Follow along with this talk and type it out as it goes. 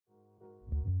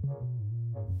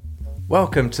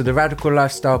Welcome to the Radical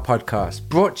Lifestyle Podcast,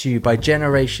 brought to you by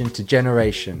Generation to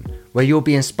Generation, where you'll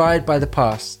be inspired by the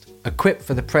past, equipped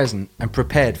for the present, and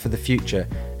prepared for the future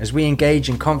as we engage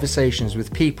in conversations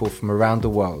with people from around the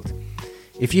world.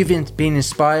 If you've been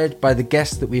inspired by the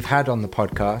guests that we've had on the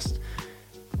podcast,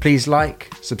 please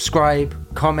like,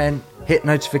 subscribe, comment, hit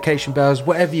notification bells,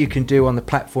 whatever you can do on the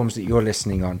platforms that you're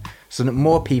listening on, so that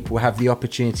more people have the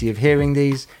opportunity of hearing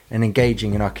these and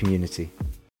engaging in our community.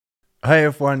 Hi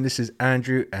everyone, this is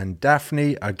Andrew and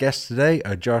Daphne. Our guests today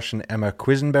are Josh and Emma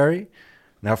Quisenberry.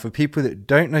 Now, for people that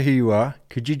don't know who you are,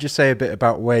 could you just say a bit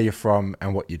about where you're from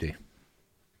and what you do?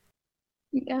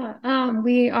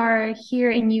 We are here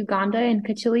in Uganda, in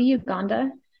Kachili, Uganda.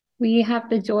 We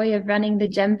have the joy of running the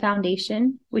GEM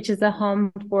Foundation, which is a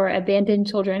home for abandoned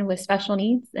children with special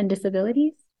needs and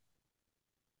disabilities.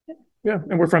 Yeah,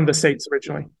 and we're from the States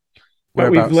originally.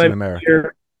 Whereabouts in America?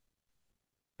 Here.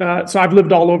 So I've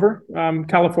lived all over,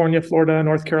 California, Florida,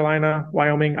 North Carolina,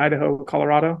 Wyoming, Idaho,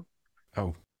 Colorado.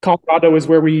 Oh. Colorado is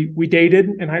where we dated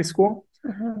in high school.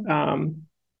 Uh-huh.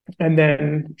 And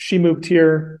then she moved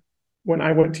here when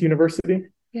I went to university.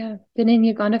 Yeah, been in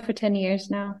Uganda for 10 years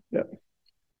now. Yeah.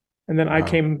 And then I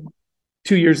came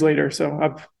 2 years later.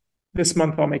 So this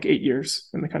month I'll make 8 years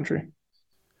in the country.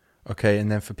 Okay,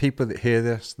 and then for people that hear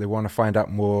this, they want to find out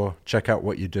more, check out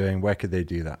what you're doing, where could they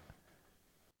do that?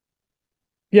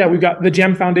 Yeah, we've got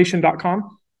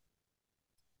thegemfoundation.com.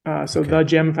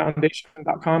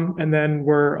 Thegemfoundation.com. And then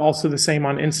we're also the same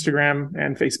on Instagram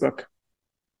and Facebook.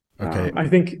 Okay. I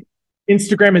think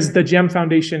Instagram is the Gem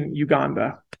Foundation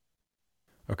Uganda.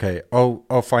 Okay,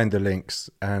 I'll find the links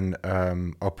and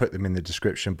I'll put them in the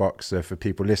description box. So for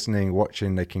people listening,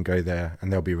 watching, they can go there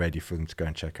and they'll be ready for them to go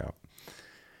and check out.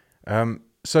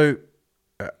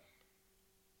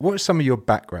 What is some of your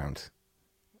background?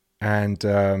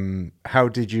 And how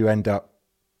did you end up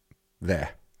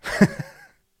there? Since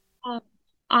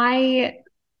I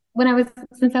was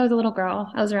a little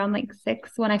girl, I was around like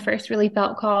 6 when I first really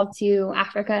felt called to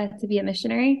Africa to be a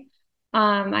missionary.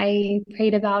 I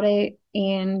prayed about it,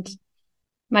 and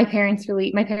my parents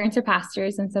are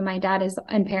pastors, and so my dad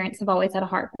and parents have always had a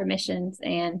heart for missions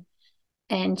and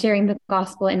sharing the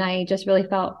gospel. And I just really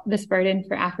felt this burden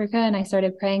for Africa, and I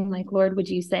started praying like, Lord, would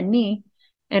you send me?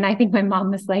 And I think my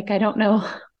mom was like, I don't know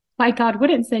why God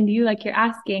wouldn't send you, like you're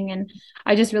asking. And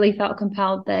I just really felt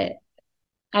compelled that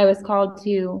I was called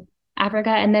to Africa.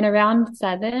 And then around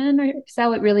 7 or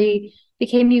so, it really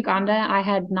became Uganda. I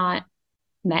had not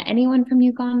met anyone from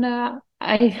Uganda.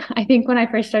 I think when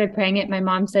I first started praying it, my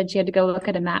mom said she had to go look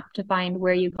at a map to find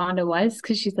where Uganda was,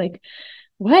 because she's like,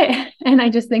 what? And I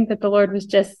just think that the Lord was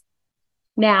just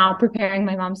now preparing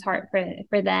my mom's heart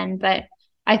for then. But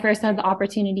I first had the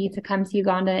opportunity to come to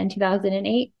Uganda in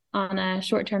 2008 on a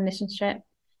short-term mission trip.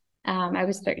 I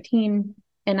was 13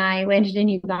 and I landed in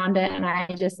Uganda, and I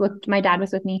just looked, my dad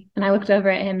was with me, and I looked over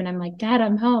at him and I'm like, Dad,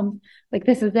 I'm home. Like,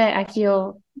 this is it. I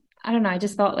don't know. I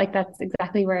just felt like that's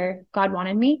exactly where God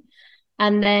wanted me.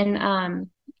 And then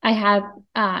I have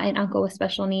an uncle with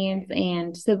special needs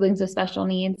and siblings with special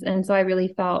needs. And so I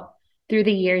really felt through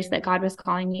the years that God was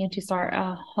calling me to start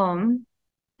a home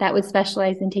that would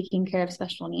specialize in taking care of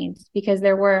special needs, because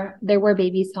there were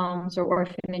babies' homes or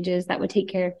orphanages that would take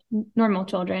care of normal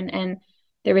children, and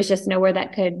there was just nowhere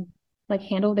that could like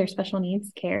handle their special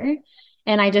needs care.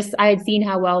 And I had seen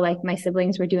how well like my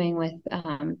siblings were doing with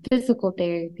physical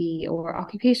therapy or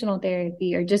occupational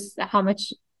therapy, or just how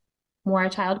much more a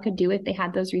child could do if they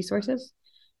had those resources.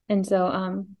 And so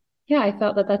I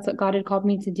felt that that's what God had called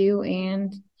me to do.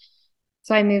 And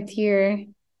so I moved here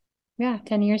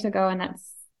 10 years ago, and that's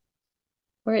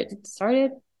where it started.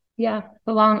 Yeah,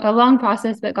 a long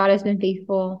process, but God has been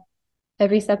faithful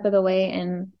every step of the way.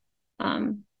 And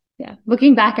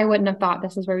looking back, I wouldn't have thought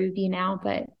this is where we'd be now,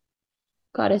 but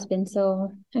God has been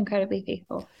so incredibly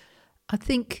faithful. I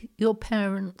think your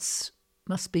parents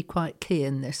must be quite key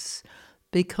in this,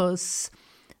 because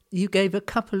you gave a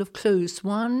couple of clues.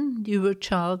 One, you were a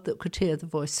child that could hear the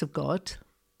voice of God.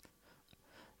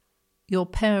 Your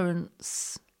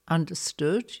parents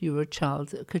understood you were a child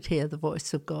that could hear the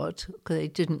voice of God. They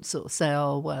didn't sort of say,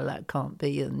 oh, well, that can't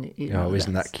be. And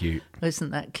isn't that cute?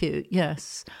 Isn't that cute?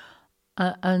 Yes.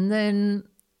 And then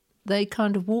they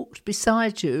kind of walked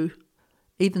beside you,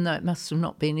 even though it must have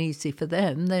not been easy for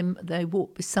them. They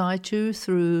walked beside you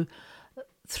through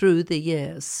the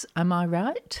years. Am I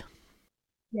right?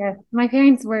 Yeah, my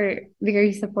parents were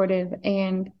very supportive,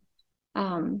 and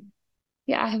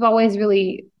have always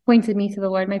really pointed me to the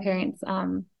Lord. My parents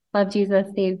love Jesus.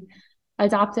 They've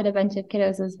adopted a bunch of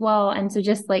kiddos as well. And so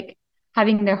just like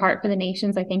having their heart for the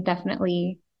nations, I think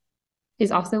definitely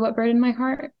is also what burdened my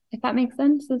heart, if that makes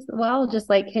sense as well. Just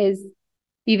like his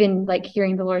even like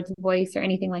hearing the Lord's voice or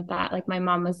anything like that. Like my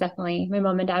mom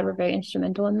and dad were very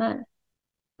instrumental in that.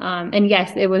 And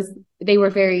yes, they were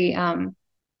very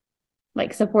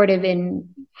like supportive in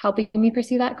helping me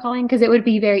pursue that calling, because it would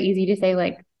be very easy to say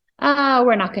like,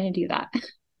 we're not going to do that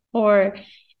or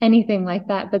anything like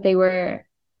that. But they were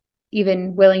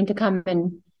even willing to come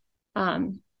and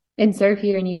serve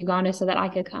here in Uganda so that I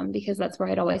could come, because that's where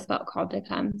I'd always felt called to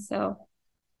come. So,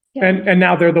 yeah. And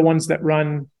now they're the ones that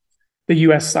run the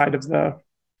U.S. side of the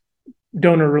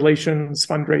donor relations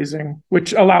fundraising,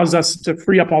 which allows us to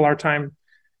free up all our time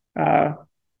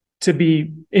to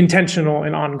be intentional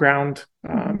and on ground.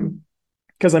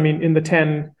 Because I mean, in the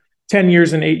 10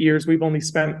 years and 8 years, we've only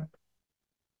spent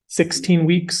 16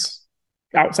 weeks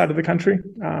outside of the country.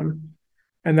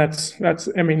 And that's,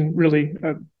 I mean, really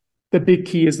the big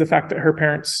key is the fact that her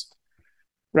parents,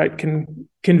 right, can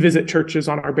visit churches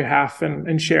on our behalf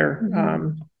and share.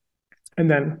 And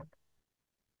then,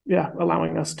 yeah,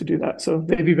 allowing us to do that. So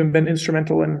they've even been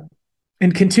instrumental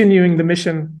in continuing the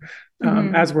mission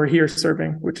as we're here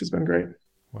serving, which has been great.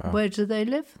 Wow. Where do they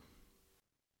live?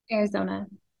 Arizona,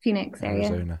 Phoenix area.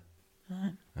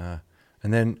 Arizona.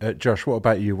 And then, Josh, what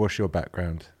about you? What's your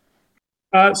background?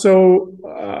 So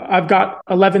I've got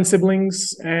 11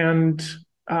 siblings, and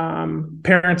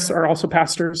parents are also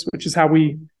pastors, which is how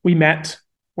we met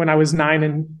when I was 9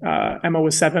 and Emma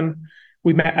was 7.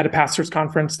 We met at a pastor's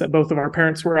conference that both of our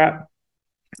parents were at.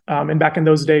 And back in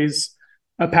those days,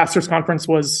 a pastor's conference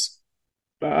was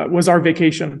our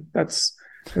vacation. It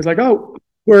was like, oh,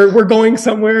 we're going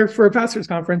somewhere for a pastor's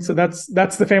conference. So that's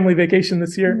the family vacation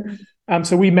this year.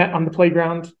 So we met on the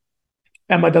playground.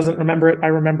 Emma doesn't remember it. I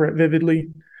remember it vividly.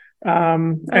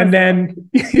 And then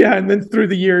through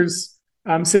the years,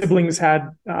 siblings had,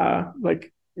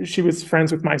 like, she was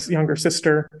friends with my younger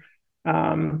sister.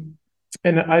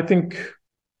 And I think,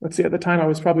 let's see, at the time I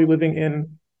was probably living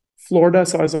in Florida.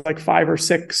 So I was like 5 or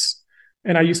 6.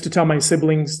 And I used to tell my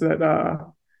siblings that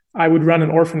I would run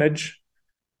an orphanage,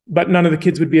 but none of the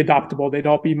kids would be adoptable. They'd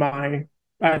all be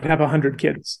I'd have 100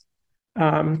 kids.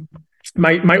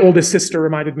 My oldest sister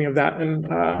reminded me of that. And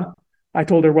I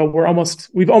told her, well,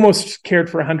 we've almost cared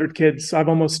for 100 kids. So I've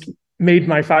almost made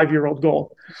my 5-year-old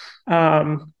goal.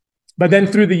 But then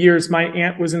through the years, my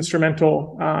aunt was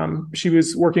instrumental. She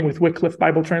was working with Wycliffe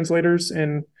Bible translators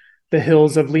in the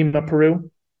hills of Lima,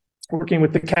 Peru, working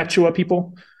with the Quechua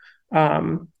people.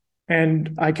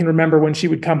 And I can remember when she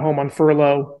would come home on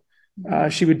furlough,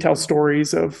 she would tell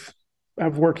stories of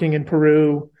working in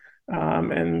Peru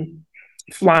and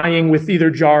flying with either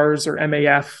JARS or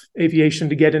MAF aviation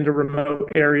to get into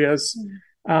remote areas.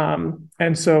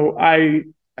 And so I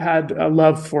had a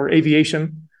love for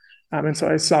aviation. And so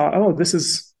I saw,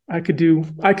 I could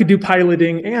do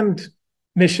piloting and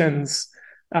missions.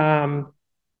 And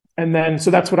then,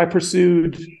 so that's what I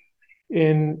pursued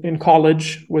in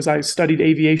college. I studied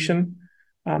aviation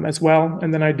as well.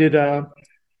 And then I did an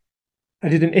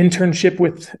internship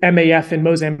with MAF in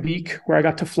Mozambique, where I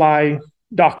got to fly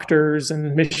doctors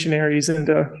and missionaries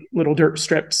into little dirt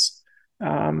strips.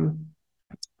 And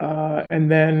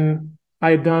then I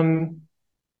had done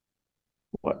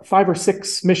 5 or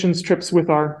 6 missions trips with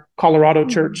our Colorado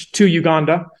church to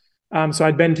Uganda. So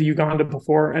I'd been to Uganda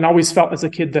before, and always felt as a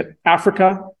kid that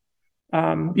Africa,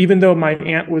 even though my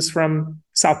aunt was from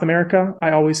South America,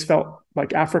 I always felt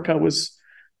like Africa was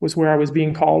where I was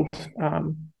being called.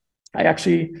 I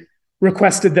actually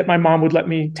requested that my mom would let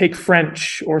me take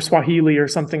French or Swahili or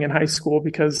something in high school,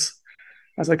 because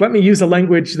I was like, let me use a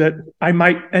language that I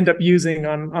might end up using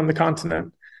on the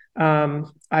continent.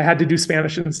 I had to do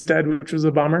Spanish instead, which was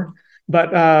a bummer. But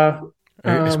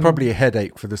it's probably a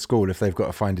headache for the school if they've got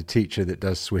to find a teacher that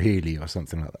does Swahili or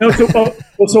something like that.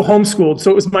 No, so homeschooled.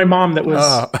 So it was my mom that was.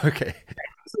 Oh, okay.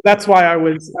 So that's why I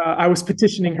was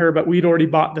petitioning her, but we'd already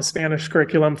bought the Spanish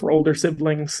curriculum for older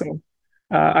siblings, so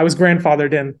I was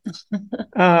grandfathered in.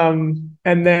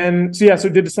 And then, so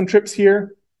did some trips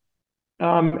here,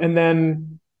 and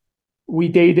then we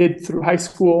dated through high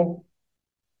school.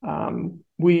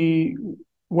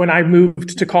 When I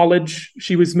moved to college,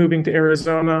 she was moving to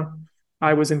Arizona.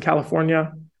 I was in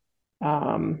California.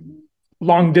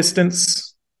 Long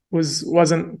distance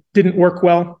didn't work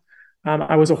well.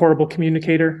 I was a horrible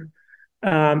communicator,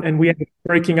 and we ended up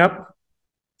breaking up.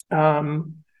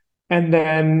 And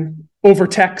then over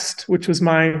text, which was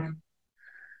my,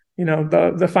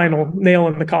 the final nail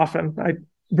in the coffin, I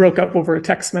broke up over a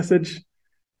text message.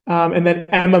 And then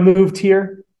Emma moved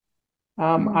here.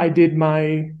 I did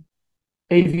my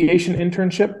aviation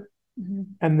internship,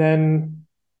 and then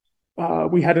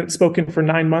we hadn't spoken for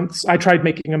 9 months. I tried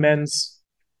making amends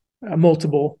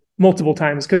multiple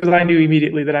times, because I knew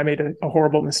immediately that I made a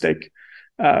horrible mistake.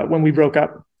 when we broke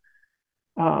up.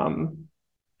 And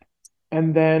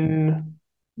then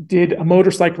did a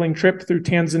motorcycling trip through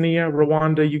Tanzania,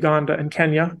 Rwanda, Uganda, and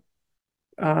Kenya,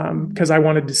 because I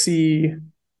wanted to see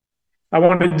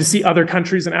other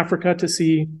countries in Africa to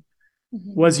see,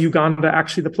 was Uganda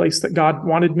actually the place that God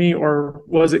wanted me, or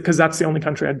was it because that's the only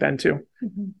country I'd been to?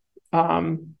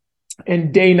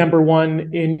 And day number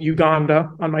 1 in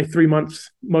Uganda on my 3-month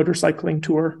motorcycling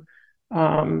tour,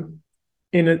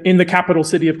 in the capital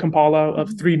city of Kampala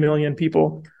of 3 million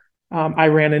people, I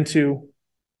ran into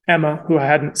Emma, who I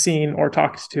hadn't seen or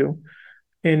talked to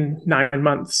in 9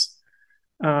 months.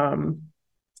 And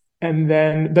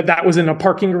then, but that was in a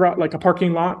parking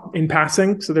lot in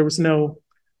passing. So there was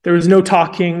no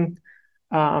talking,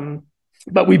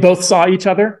 but we both saw each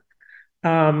other.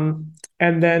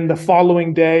 And then the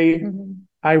following day,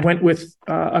 I went with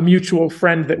a mutual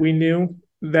friend that we knew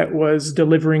that was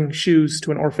delivering shoes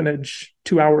to an orphanage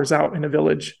 2 hours out in a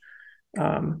village.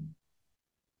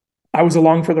 I was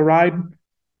along for the ride.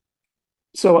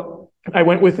 So I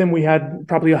went with him. We had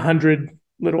probably 100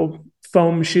 little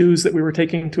foam shoes that we were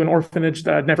taking to an orphanage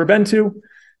that I'd never been to.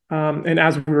 And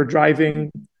as we were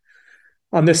driving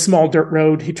on this small dirt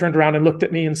road, he turned around and looked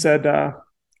at me and said,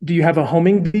 "Do you have a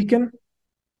homing beacon?"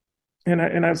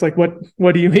 And I was like,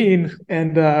 what do you mean?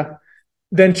 And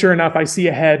then sure enough, I see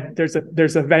ahead,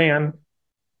 there's a van,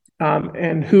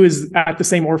 and who is at the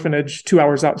same orphanage 2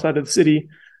 hours outside of the city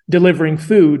delivering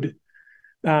food.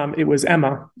 It was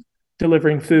Emma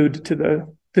delivering food to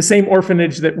the same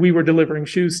orphanage that we were delivering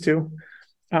shoes to.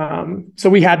 So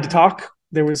we had to talk.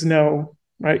 There was no,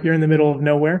 right, you're in the middle of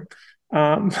nowhere.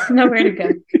 Nowhere to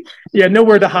go. Yeah,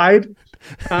 nowhere to hide.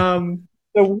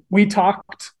 So we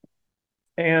talked.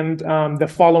 And the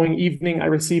following evening, I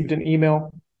received an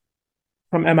email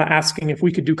from Emma asking if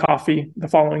we could do coffee the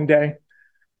following day.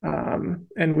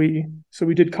 And we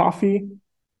did coffee,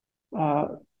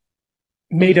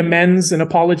 made amends and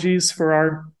apologies for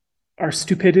our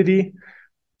stupidity,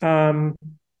 then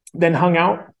hung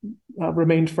out,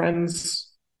 remained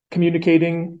friends,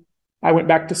 communicating. I went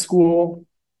back to school.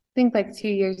 I think like 2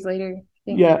 years later.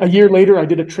 Yeah, a year later, I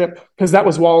did a trip, because that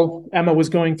was while Emma was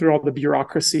going through all the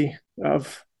bureaucracy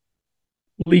of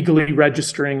legally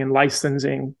registering and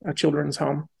licensing a children's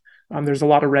home. There's a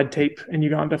lot of red tape in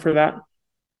Uganda for that.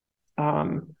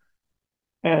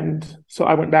 And so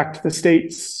I went back to the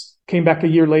States, came back a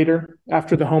year later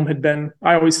after the home had been,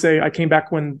 I always say I came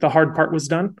back when the hard part was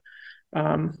done,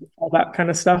 all that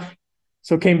kind of stuff.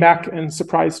 So came back and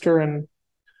surprised her and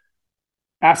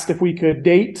asked if we could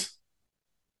date.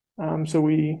 So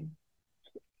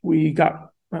we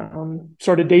got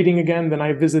started dating again. Then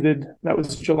I visited, that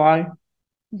was July.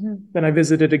 Then I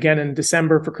visited again in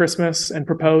December for Christmas and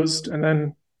proposed. And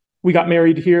then we got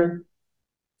married here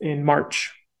in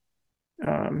March.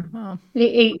 8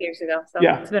 years ago. So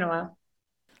yeah. It's been a while.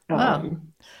 Wow.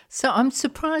 So I'm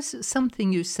surprised at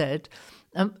something you said.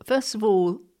 First of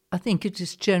all, I think it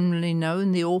is generally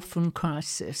known the orphan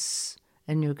crisis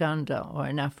in Uganda or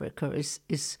in Africa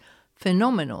is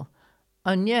phenomenal.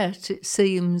 And yet it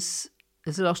seems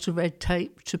there's a lot of red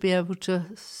tape to be able to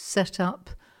set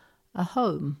up a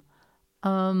home.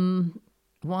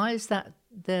 Why is that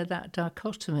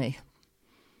dichotomy?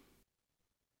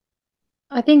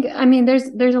 I mean,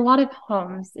 there's a lot of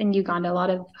homes in Uganda, a lot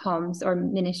of homes or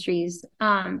ministries,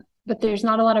 but there's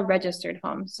not a lot of registered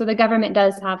homes. So the government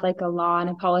does have like a law and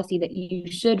a policy that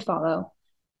you should follow.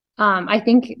 I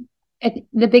think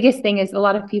the biggest thing is a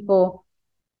lot of people,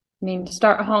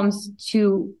 start homes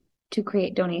to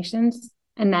create donations,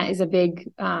 and that is a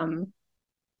big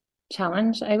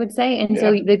challenge, I would say. And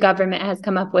so the government has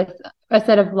come up with a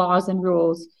set of laws and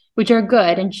rules which are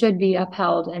good and should be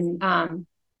upheld. And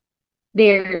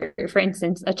for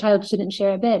instance, a child shouldn't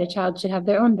share a bed. A child should have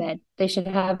their own bed. They should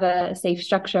have a safe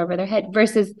structure over their head.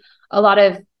 Versus a lot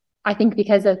of, I think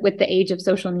because with the age of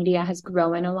social media has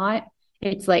grown a lot,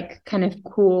 it's like kind of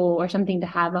cool or something to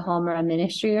have a home or a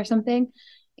ministry or something.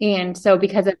 And so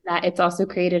because of that, it's also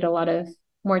created a lot of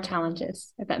more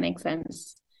challenges, if that makes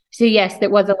sense. So yes, it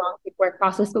was a long work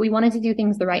process, but we wanted to do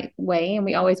things the right way. And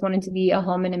we always wanted to be a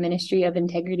home and a ministry of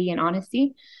integrity and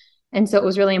honesty. And so it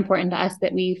was really important to us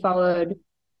that we followed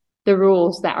the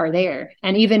rules that are there.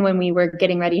 And even when we were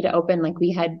getting ready to open, like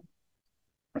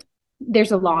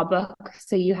there's a law book.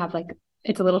 So you have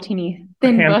it's a little teeny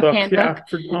thin handbook.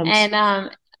 Yeah,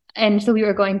 and so we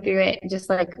were going through it just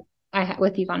like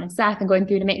with Yvonne and Seth, and going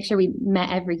through to make sure we met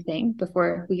everything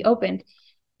before we opened.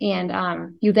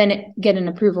 And you then get an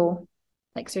approval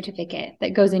certificate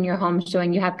that goes in your home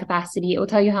showing you have capacity. It will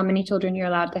tell you how many children you're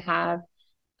allowed to have,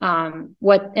 and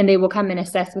they will come and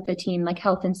assess with a team like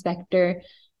health inspector,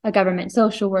 a government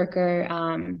social worker.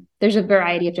 There's a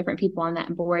variety of different people on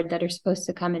that board that are supposed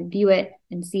to come and view it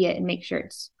and see it and make sure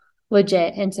it's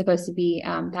legit and supposed to be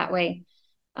that way.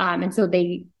 And so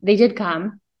they did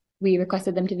come. We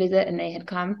requested them to visit and they had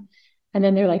come. And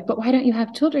then they're like, but why don't you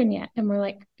have children yet? And we're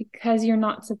like, because you're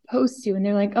not supposed to. And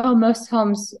they're like, oh, most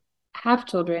homes have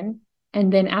children.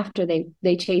 And then after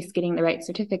they chase getting the right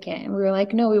certificate. And we were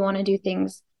like, no, we want to do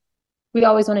things. We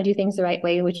always want to do things the right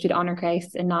way, which would honor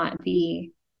Christ and not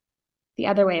the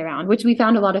other way around, which we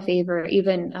found a lot of favor,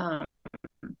 even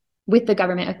with the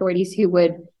government authorities who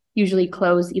would usually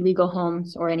close illegal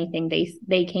homes or anything.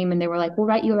 They came and they were like, we'll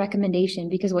write you a recommendation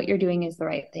because what you're doing is the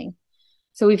right thing.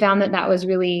 So we found that was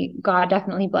really, God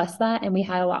definitely blessed that. And we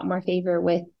had a lot more favor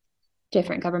with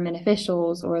different government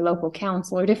officials or local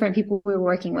council or different people we were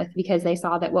working with, because they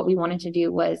saw that what we wanted to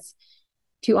do was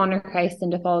to honor Christ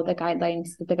and to follow the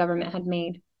guidelines that the government had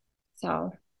made.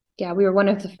 So yeah, we were one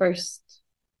of the first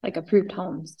approved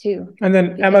homes too. And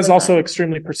then Emma's also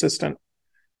extremely persistent.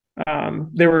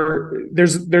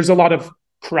 There's a lot of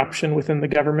corruption within the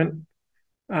government.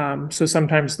 So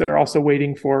sometimes they're also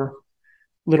waiting for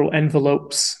little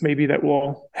envelopes maybe that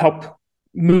will help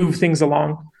move things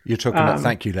along. You're talking about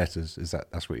thank you letters.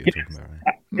 That's what you're talking about,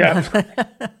 right?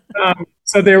 Yeah.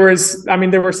 So there were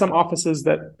some offices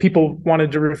that people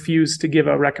wanted to refuse to give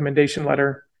a recommendation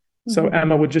letter. So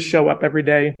Emma would just show up every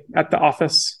day at the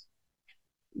office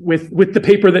with the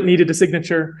paper that needed a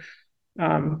signature.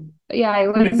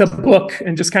 With a book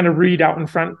and just kind of read out in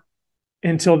front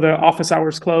until the office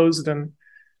hours closed. And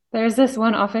there's this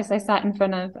one office I sat in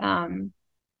front of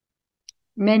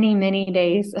many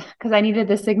days because I needed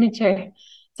the signature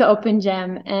to open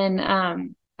GEM.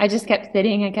 And I just kept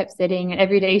sitting. And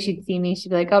every day she'd see me, she'd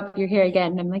be like, oh, you're here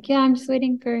again. And I'm like, yeah, I'm just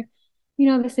waiting for,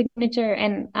 the signature.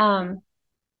 And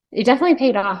it definitely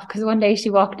paid off, because one day she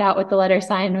walked out with the letter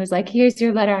signed and was like, here's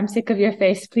your letter. I'm sick of your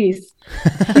face. Please.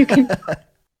 You can.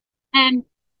 And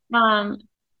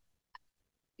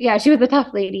she was a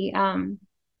tough lady.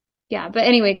 But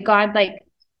anyway, God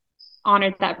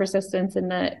honored that persistence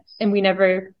and we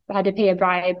never had to pay a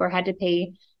bribe or had to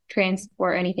pay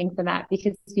transport or anything for that,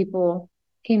 because people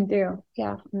came through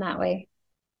in that way.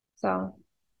 So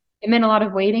it meant a lot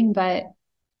of waiting, but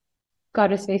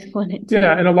God was faithful in it too.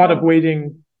 And a lot of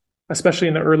waiting, especially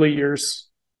in the early years,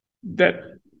 that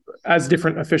as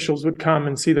different officials would come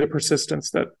and see the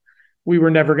persistence, that we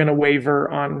were never going to waver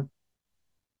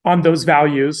on those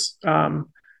values. And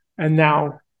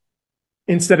now,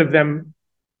 instead of them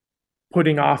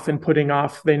putting off,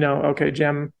 they know, okay,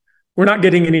 GEM, we're not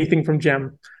getting anything from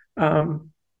GEM.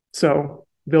 So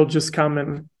they'll just come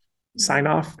and sign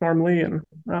off normally. And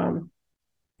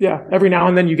every now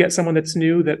and then you get someone that's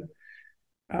new that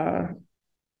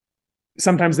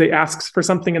sometimes they ask for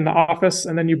something in the office,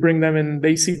 and then you bring them and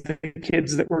they see the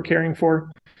kids that we're caring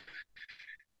for.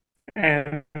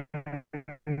 And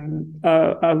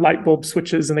a light bulb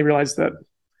switches and they realize that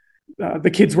the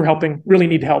kids we're helping really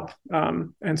need help.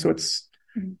 And so it's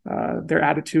their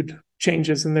attitude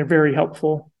changes, and they're very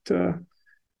helpful to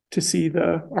see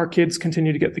our kids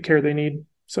continue to get the care they need.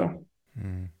 So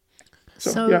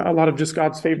a lot of just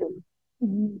God's favor.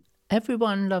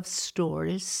 Everyone loves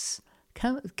stories.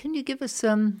 Can you give us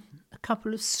a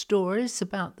couple of stories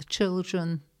about the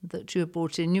children that you have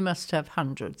brought in? You must have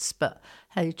hundreds, but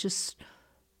hey, just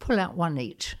pull out one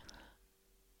each.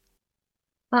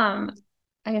 I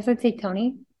guess I'd say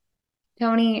Tony.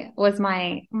 Tony was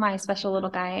my special little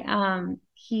guy.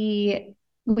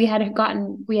 We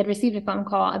had received a phone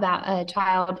call about a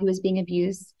child who was being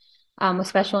abused with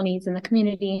special needs in the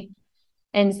community.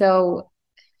 And so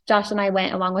Josh and I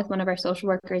went along with one of our social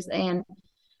workers, and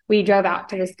we drove out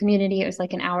to this community. It was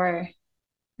like an hour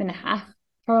and a half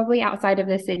probably outside of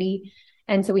the city.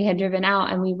 And so we had driven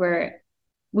out, and we were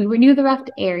near the rough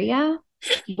area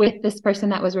with this person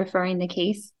that was referring the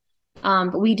case.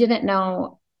 But we didn't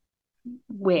know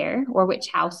where or which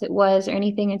house it was or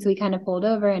anything. And so we kind of pulled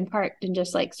over and parked and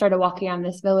just started walking around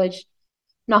this village,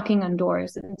 knocking on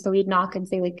doors. And so we'd knock and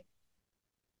say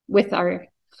with our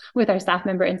staff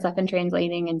member and stuff, and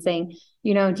translating and saying,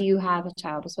 do you have a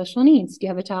child with special needs? Do you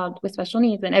have a child with special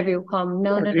needs? And everyone will come,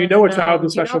 no. Do you know a child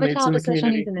with special needs in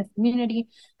the community?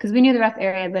 Because we knew the rough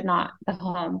area, but not the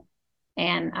home.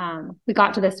 And we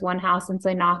got to this one house, and so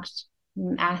I knocked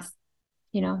and asked,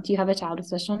 do you have a child with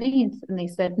special needs? And they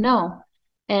said no.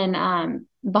 And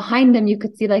behind them, you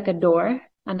could see another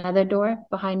door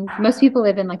behind. Most people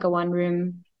live in a one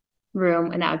room,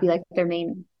 and that would be their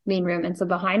main room. And so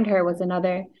behind her was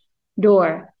another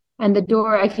door, and the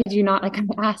door, I kid you not, I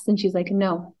asked, and she's like,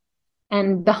 no.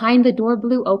 And behind the door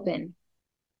blew open,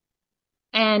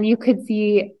 and you could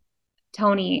see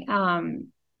Tony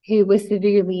who was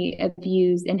severely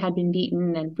abused and had been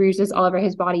beaten and bruises all over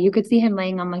his body. You could see him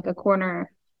laying on like a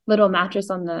corner little mattress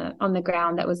on the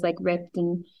ground that was like ripped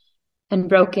and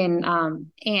broken.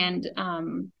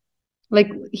 Like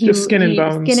just skin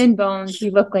and bones.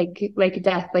 He looked like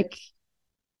death, like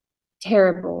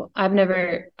terrible. I've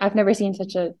never seen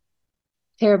such a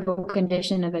terrible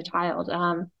condition of a child.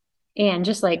 And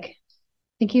just like, I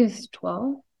think he was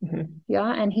 12. Mm-hmm.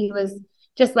 Yeah. And he was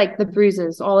just like the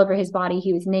bruises all over his body.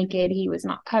 He was naked. He was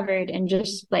not covered, and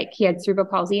just like he had cerebral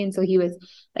palsy. And so he was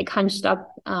like hunched up,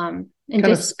 and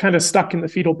kind of stuck in the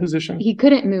fetal position. He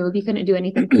couldn't move. He couldn't do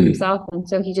anything for himself. And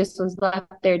so he just was left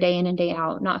there day in and day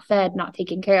out, not fed, not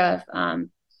taken care of,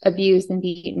 abused and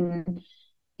beaten.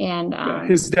 And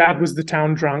his dad was the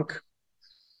town drunk.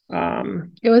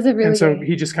 It was a really, and so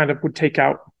he just kind of would take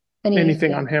out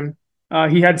anything on him.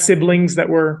 He had siblings it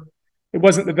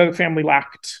wasn't that the family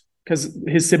lacked, because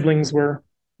his siblings were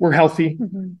healthy,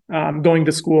 mm-hmm. Going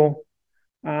to school.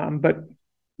 But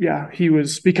yeah, he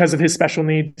was, because of his special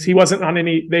needs, he wasn't on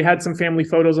any, they had some family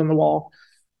photos on the wall.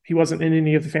 He wasn't in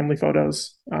any of the family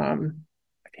photos.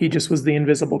 He just was the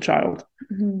invisible child.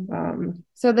 Mm-hmm.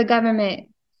 So the government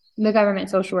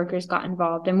social workers got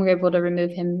involved and were able to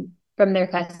remove him from their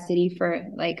custody for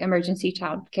like emergency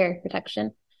child care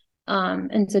protection.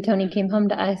 And so Tony came home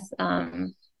to us.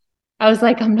 I was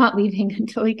like, I'm not leaving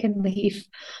until he can leave,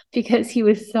 because he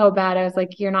was so bad. I was like,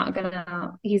 he's not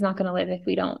gonna live if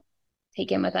we don't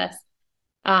take him with us.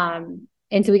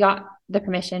 And so we got the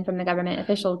permission from the government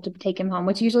official to take him home,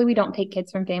 which usually we don't take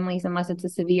kids from families unless it's a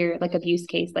severe like abuse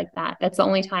case like that. That's the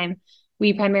only time.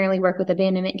 We primarily work with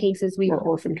abandonment cases. Or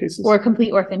orphan cases. Or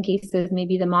complete orphan cases.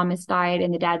 Maybe the mom has died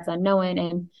and the dad's unknown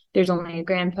and there's only a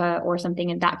grandpa or something,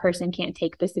 and that person can't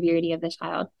take the severity of the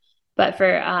child. But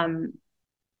for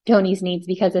Tony's needs,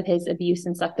 because of his abuse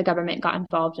and stuff, the government got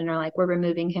involved and are like, we're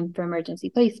removing him for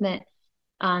emergency placement.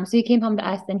 So he came home to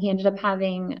us, and he ended up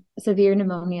having severe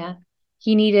pneumonia.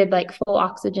 He needed like full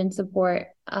oxygen support.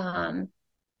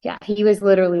 Yeah, he was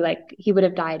literally like, he would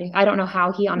have died. I don't know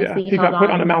how he honestly he got put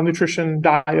on a malnutrition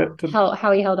diet.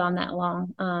 How he held on that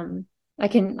long. I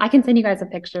can send you guys a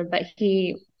picture, but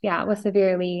he was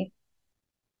severely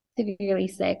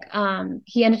sick.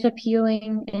 He ended up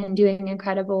healing and doing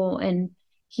incredible, and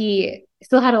he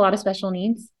still had a lot of special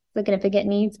needs, significant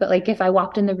needs. But like if I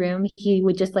walked in the room, he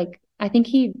would just like, I think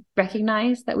he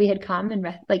recognized that we had come and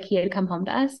like he had come home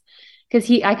to us. Because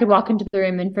I could walk into the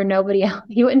room and for nobody else,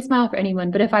 he wouldn't smile for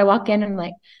anyone. But if I walk in and I'm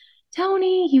like,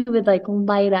 Tony, he would like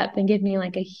light up and give me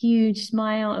like a huge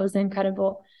smile. It was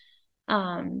incredible.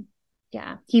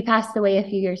 He passed away a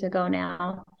few years ago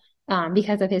now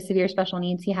because of his severe special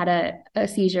needs. He had a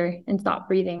seizure and stopped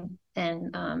breathing.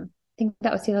 And I think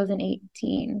that was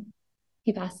 2018.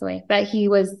 He passed away. But he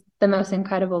was the most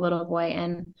incredible little boy.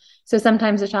 And so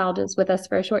sometimes a child is with us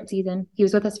for a short season. He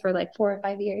was with us for like 4 or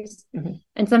 5 years. Mm-hmm.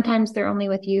 And sometimes they're only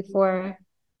with you for,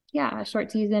 a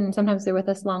short season. And sometimes they're with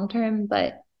us long term.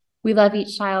 But we love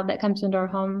each child that comes into our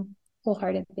home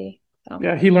wholeheartedly. So.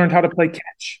 Yeah, he learned how to play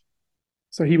catch.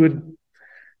 So he would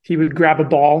grab a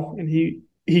ball and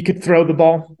he could throw the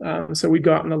ball. So we'd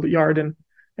go out in the yard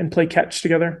and play catch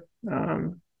together.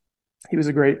 He was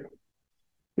a great.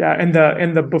 Yeah, and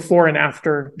the before and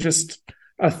after, just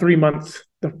the 3 month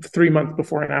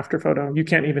before and after photo, you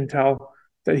can't even tell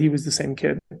that he was the same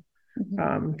kid.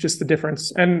 Mm-hmm. Just the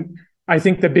difference. And I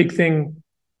think the big thing,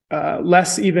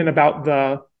 less even about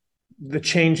the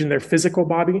change in their physical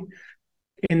body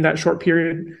in that short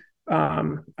period.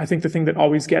 I think the thing that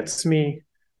always gets me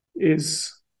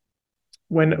is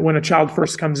when a child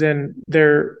first comes in,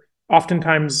 they're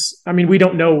oftentimes, I mean, we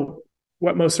don't know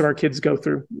what most of our kids go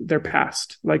through their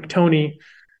past. Like Tony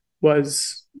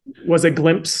was a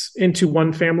glimpse into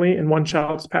one family and one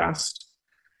child's past.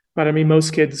 But I mean,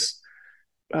 most kids,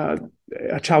 a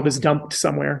child is dumped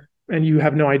somewhere and you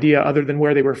have no idea other than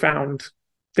where they were found,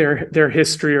 their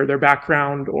history or their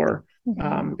background, or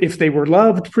if they were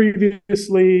loved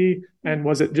previously, and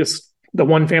was it just the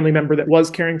one family member that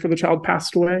was caring for the child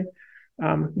passed away?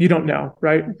 You don't know,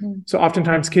 right? Mm-hmm. So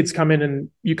oftentimes kids come in and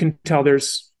you can tell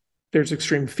there's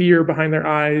extreme fear behind their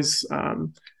eyes.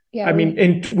 I mean,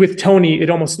 and with Tony, it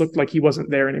almost looked like he wasn't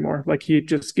there anymore. Like he had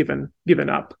just given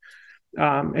up.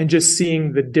 And just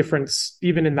seeing the difference,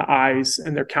 even in the eyes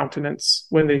and their countenance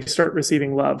when they start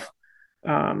receiving love,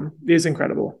 is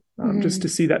incredible. Just to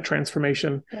see that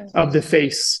transformation of the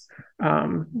face,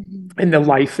 and the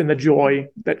life and the joy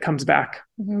that comes back.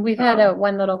 Mm-hmm. We've had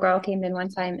one little girl came in one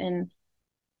time, and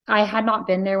I had not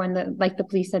been there when the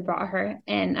police had brought her,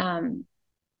 and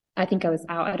I think I was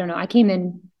out. I don't know. I came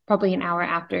in probably an hour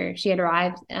after she had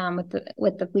arrived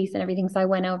with the police and everything. So I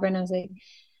went over and I was like,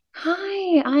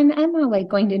 hi, I'm Emma, like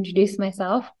going to introduce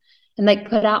myself and like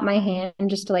put out my hand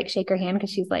just to like shake her hand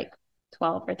because she's like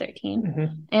 12 or 13.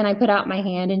 Mm-hmm. And I put out my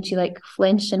hand and she like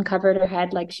flinched and covered her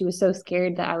head like she was so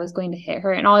scared that I was going to hit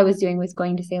her. And all I was doing was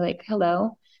going to say like,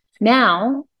 hello.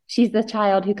 Now she's the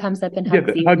child who comes up and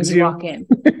hugs you when you walk in.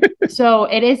 So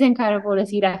it is incredible to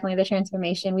see definitely the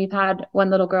transformation. We've had one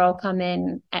little girl come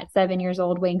in at 7 years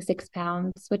old weighing 6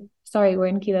 pounds. Sorry, we're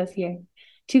in kilos here.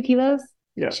 2 kilos?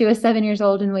 Yeah. She was 7 years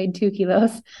old and weighed 2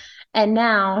 kilos. And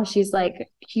now she's like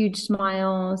huge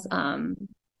smiles.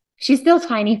 She's still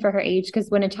tiny for her age because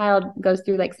when a child goes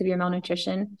through like severe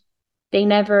malnutrition, they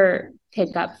never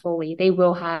pick up fully. They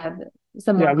will have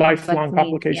some lifelong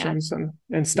complications and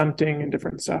stunting and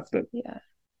different stuff. That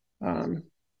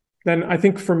then I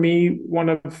think for me, one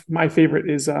of my favorite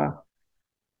is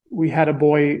we had a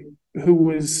boy who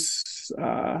was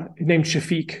named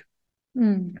Shafiq,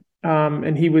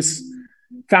 and he was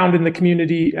found in the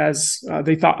community as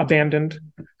they thought abandoned.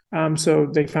 So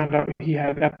they found out he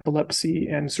had epilepsy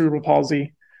and cerebral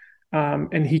palsy.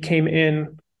 And he came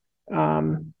in,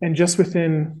 and just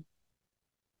within,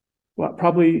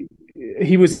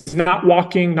 he was not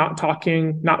walking, not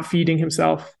talking, not feeding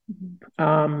himself.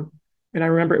 And I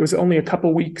remember it was only a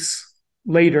couple weeks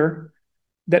later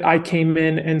that I came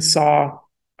in and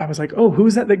I was like, oh,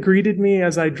 who's that greeted me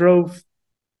as I drove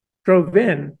in?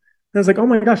 And I was like, oh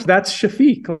my gosh, that's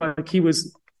Shafiq. Like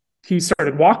he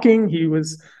started walking. He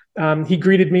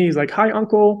greeted me. He's like, hi,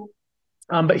 uncle.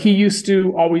 But he used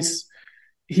to always,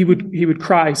 he would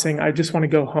cry saying, I just want to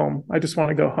go home. I just want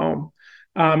to go home.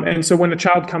 And so when a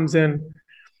child comes in,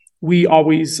 we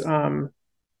always,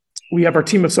 we have our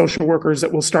team of social workers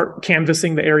that will start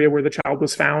canvassing the area where the child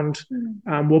was found.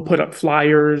 We'll put up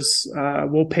flyers.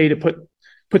 We'll pay to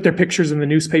put their pictures in the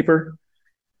newspaper.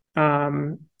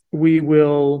 We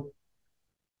will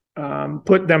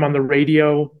put them on the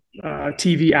radio,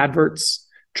 TV adverts,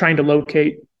 trying to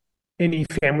locate any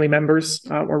family members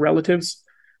or relatives.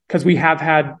 Because we have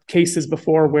had cases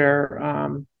before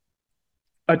where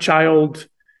a child,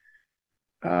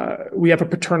 we have a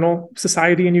paternal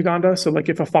society in Uganda. So like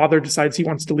if a father decides he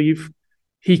wants to leave,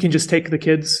 he can just take the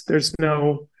kids. There's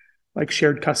no like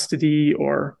shared custody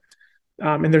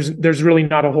and there's really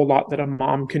not a whole lot that a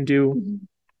mom can do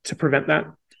to prevent that.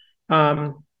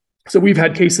 So we've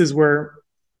had cases where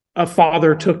a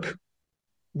father took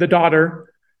the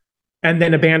daughter and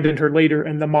then abandoned her later,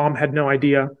 and the mom had no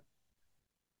idea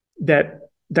that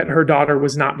her daughter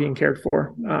was not being cared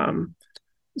for.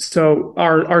 So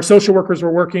our social workers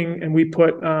were working, and we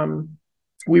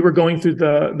were going through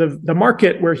the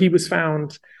market where he was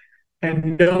found,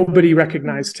 and nobody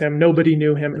recognized him, nobody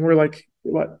knew him, and we're like,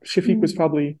 what? Shafiq was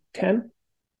probably 10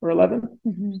 or 11.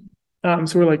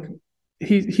 So we're like,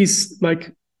 he's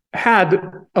like had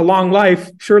a long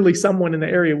life. Surely someone in the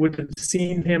area would have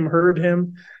seen him, heard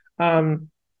him.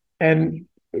 And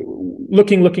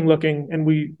looking, and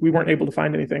we weren't able to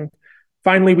find anything.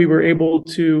 Finally, we were able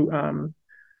to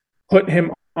put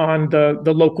him on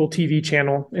the local TV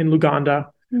channel in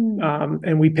Luganda.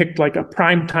 And we picked like a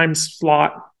prime time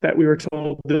slot that we were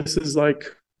told this is like,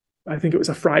 I think it was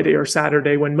a Friday or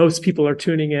Saturday when most people are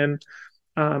tuning in.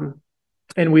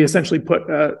 And we essentially put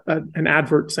an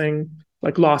advert saying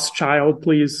like, lost child,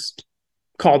 please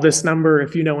call this number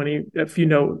if you know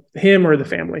him or the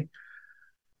family.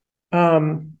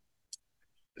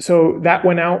 So that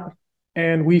went out,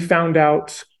 and we found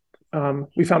out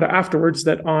afterwards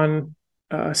that on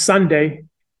Sunday,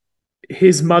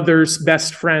 his mother's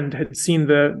best friend had seen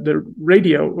the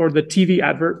radio or the TV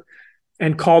advert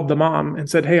and called the mom and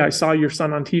said, hey, I saw your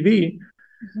son on TV.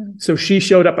 So she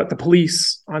showed up at the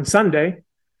police on Sunday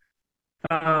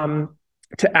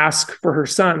to ask for her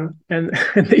son. And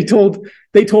they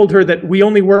told her that we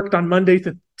only worked on Monday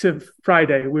to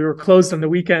Friday. We were closed on the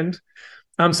weekend.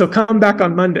 So come back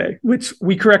on Monday, which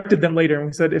we corrected them later. And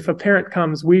we said, if a parent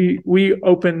comes, we're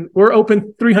open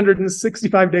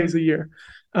 365 days a year.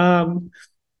 So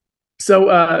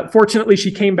fortunately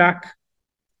she came back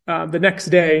the next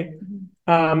day.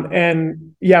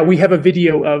 And yeah, we have a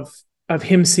video of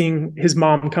him seeing his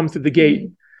mom come through the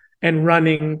gate and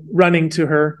running to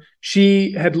her.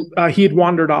 He had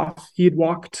wandered off. He had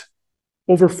walked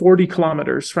over 40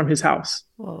 kilometers from his house.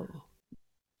 Whoa.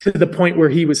 To the point where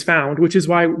he was found, which is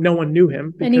why no one knew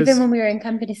him. And even when we were in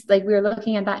companies, like we were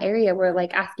looking at that area, we're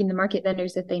like asking the market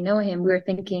vendors if they know him. We were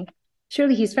thinking,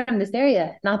 surely he's from this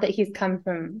area, not that he's come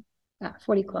from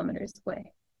 40 kilometers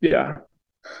away. Yeah.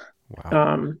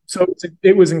 Wow. So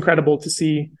it was incredible to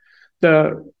see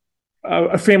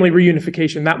a family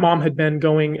reunification. That mom had been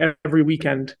going every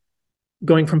weekend,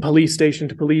 going from police station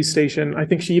to police station. I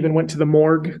think she even went to the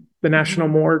morgue the National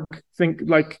Morgue,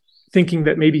 thinking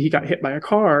that maybe he got hit by a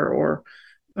car, or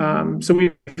so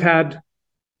we've had,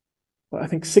 I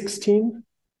think, 16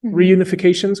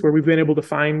 reunifications where we've been able to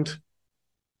find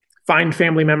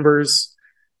family members.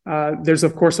 There's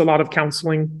of course a lot of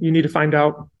counseling. You need to find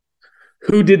out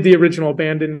who did the original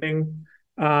abandoning,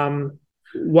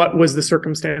 what was the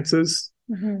circumstances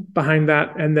behind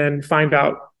that, and then find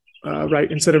out,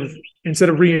 right, instead of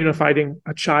reunifying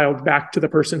a child back to the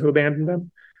person who abandoned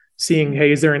them, seeing,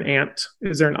 hey, is there an aunt,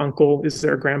 is there an uncle, is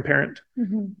there a grandparent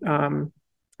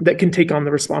that can take on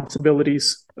the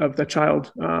responsibilities of the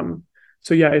child.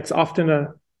 So yeah, it's often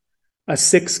a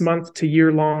 6 month to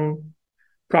year long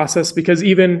process, because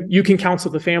even you can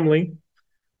counsel the family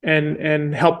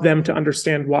and help them to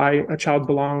understand why a child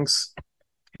belongs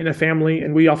in a family.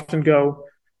 And we often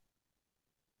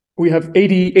we have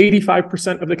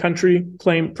 85% of the country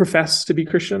profess to be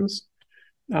Christians.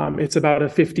 It's about a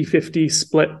 50-50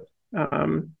 split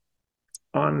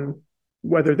on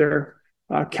whether they're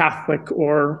Catholic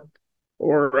or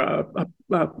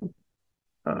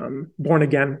born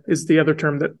again is the other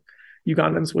term that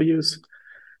Ugandans will use.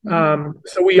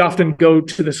 So we often go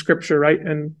to the scripture, right,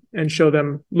 and show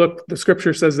them, look, the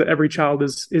scripture says that every child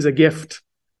is a gift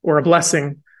or a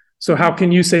blessing. So how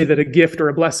can you say that a gift or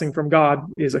a blessing from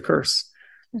God is a curse?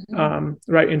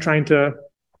 Right, and trying to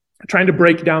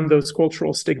break down those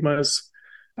cultural stigmas,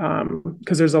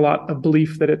 because there's a lot of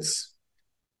belief that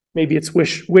maybe it's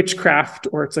witchcraft,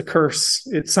 or it's a curse.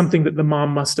 It's something that the mom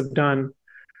must have done.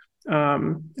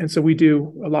 And so we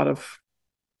do a lot of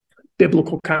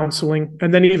biblical counseling,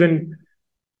 and then even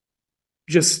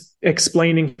just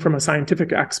explaining from a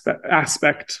scientific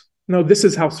aspect. No, this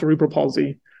is how cerebral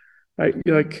palsy, right?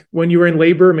 Like when you were in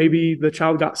labor, maybe the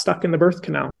child got stuck in the birth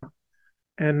canal,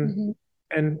 and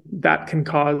that can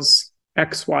cause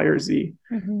X, Y, or Z.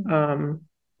 And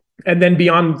then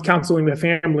beyond counseling the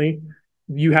family,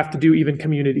 you have to do even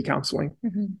community counseling.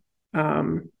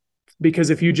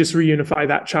 Because if you just reunify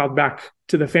that child back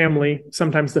to the family,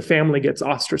 sometimes the family gets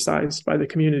ostracized by the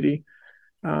community.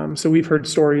 So we've heard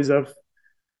stories of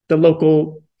the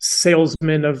local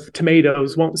salesman of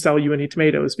tomatoes won't sell you any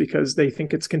tomatoes because they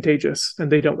think it's contagious,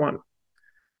 and they don't want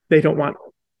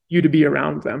you to be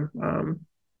around them.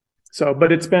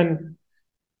 But it's been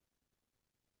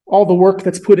all the work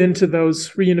that's put into those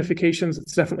reunifications.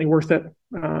 It's definitely worth it,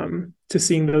 to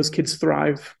seeing those kids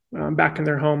thrive back in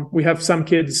their home. We have some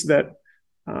kids that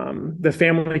the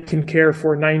family can care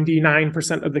for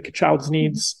 99% of the child's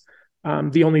needs.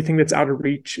 The only thing that's out of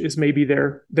reach is maybe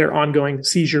their ongoing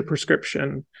seizure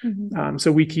prescription. So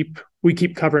we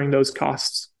keep covering those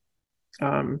costs,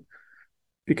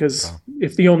 because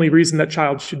if the only reason that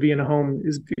child should be in a home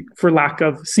is for lack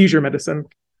of seizure medicine,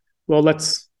 well,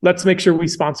 let's make sure we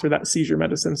sponsor that seizure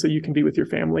medicine so you can be with your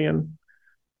family, and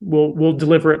we'll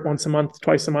deliver it once a month,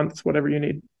 twice a month, whatever you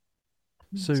need.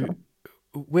 So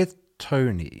with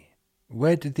Tony,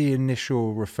 where did the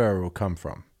initial referral come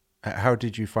from? How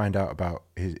did you find out about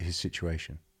his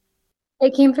situation?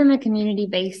 It came from a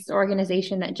community-based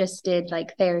organization that just did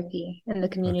like therapy in the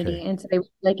community. Okay. And so they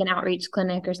like an outreach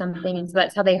clinic or something. And so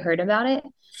that's how they heard about it.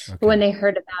 Okay. But when they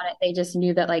heard about it, they just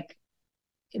knew that like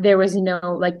there was no,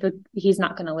 like he's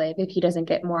not going to live if he doesn't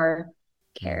get more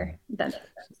care.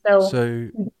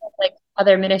 So like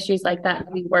other ministries like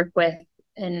that we work with.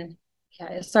 And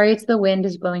yeah, sorry, it's the wind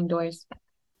is blowing doors.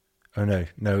 Oh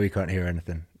no, we can't hear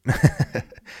anything.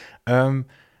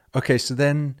 Okay, so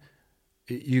then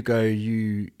you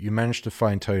manage to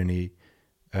find Tony.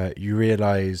 You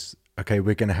realize, okay,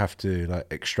 we're going to have to like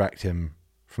extract him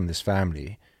from this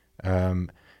family.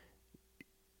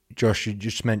 Josh, you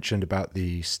just mentioned about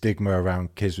the stigma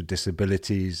around kids with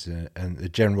disabilities and the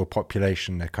general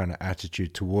population, their kind of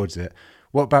attitude towards it.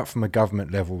 What about from a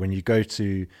government level? When you go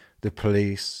to the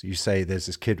police, you say there's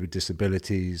this kid with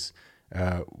disabilities,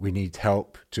 we need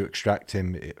help to extract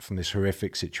him from this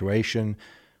horrific situation.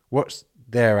 What's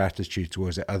their attitude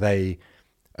towards it? Are they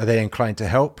inclined to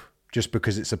help just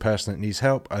because it's a person that needs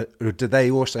help? Or do they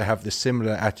also have the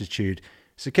similar attitude?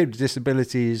 It's a kid with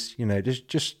disabilities,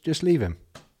 just leave him.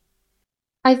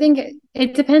 I think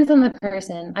it depends on the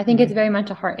person. I think it's very much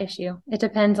a heart issue. It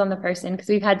depends on the person, because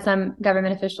we've had some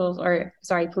government officials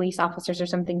police officers or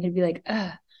something who'd be like,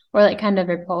 ugh, or like kind of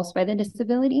repulsed by the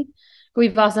disability. But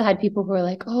we've also had people who are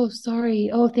like, oh,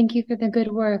 sorry. Oh, thank you for the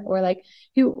good work. Or like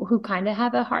who kind of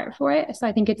have a heart for it. So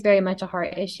I think it's very much a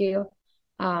heart issue.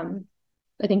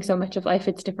 I think so much of life,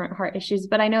 it's different heart issues.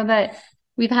 But I know that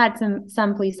we've had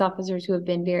some police officers who have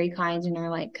been very kind and are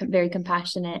like very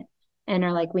compassionate and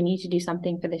are like, we need to do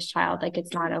something for this child. Like,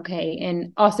 it's not okay.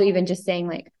 And also even just saying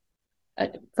like,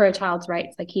 for a child's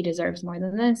rights, like he deserves more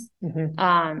than this.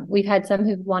 We've had some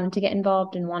who've wanted to get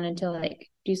involved and wanted to like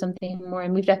do something more,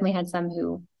 and we've definitely had some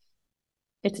who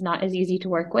it's not as easy to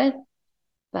work with,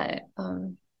 but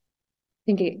I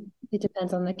think it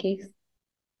depends on the case.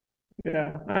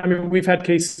 Yeah, I mean, we've had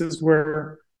cases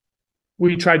where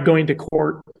we tried going to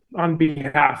court on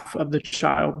behalf of the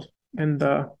child, and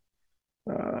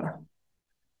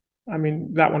I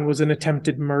mean, that one was an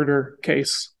attempted murder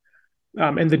case.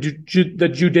 And the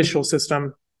judicial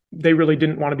system, they really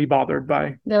didn't want to be bothered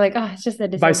by. They're like, oh, it's just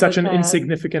by such an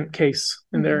insignificant case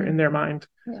in their mind.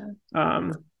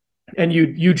 Yeah. And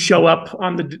you'd show up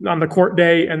on the court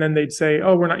day, and then they'd say,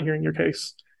 oh, we're not hearing your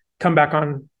case. Come back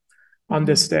on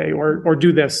this day, or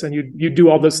do this, and you'd do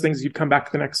all those things. You'd come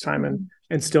back the next time,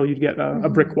 and still you'd get a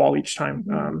brick wall each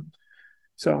time.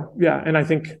 So yeah, and I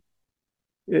think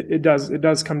it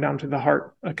does come down to the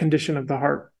heart, a condition of the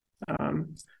heart.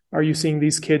 Are you seeing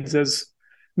these kids as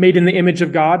made in the image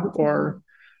of God, or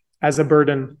as a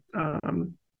burden?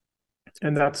 And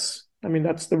that's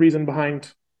the reason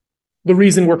behind the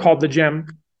reason we're called the Gem,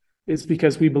 is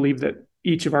because we believe that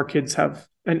each of our kids have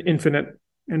an infinite,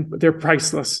 and they're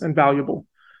priceless and valuable.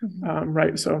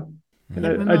 Right. So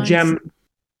a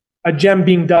gem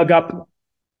being dug up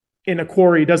in a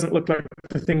quarry doesn't look like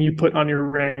the thing you put on your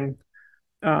ring.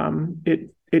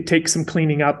 It takes some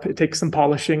cleaning up, it takes some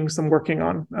polishing, some working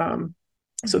on.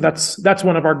 So that's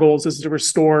one of our goals, is to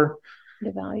restore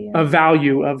the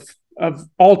value of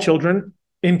all children,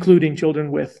 including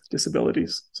children with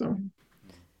disabilities. So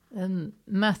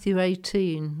Matthew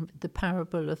 18, the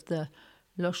parable of the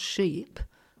lost sheep,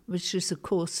 which is of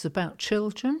course about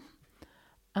children,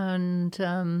 and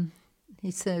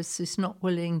he says he's not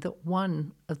willing that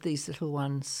one of these little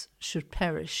ones should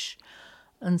perish.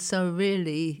 And so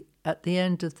really, at the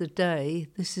end of the day,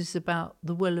 this is about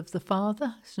the will of the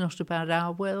Father. It's not about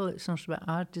our will, it's not about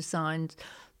our designs,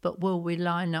 but will we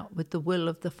line up with the will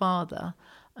of the Father?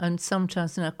 And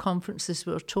sometimes in our conferences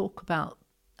we'll talk about,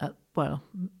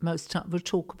 most time we'll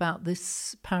talk about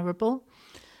this parable.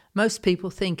 Most people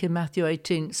think in Matthew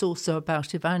 18 it's also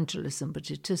about evangelism,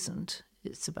 but it isn't.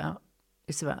 It's about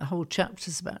the whole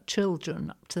chapter's about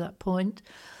children up to that point.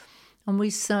 And we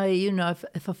say,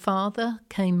 if a father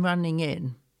came running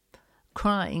in,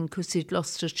 crying because he'd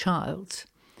lost a child,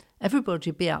 everybody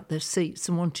would be out their seats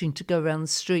and wanting to go around the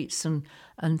streets and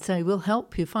say, we'll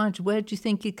help you find, where do you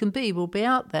think he can be? We'll be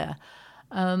out there.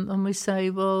 And we say,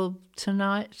 well,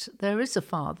 tonight there is a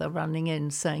father running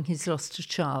in saying he's lost a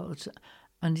child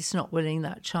and he's not willing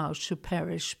that child should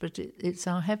perish, but it's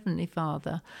our Heavenly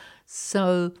Father.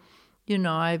 So,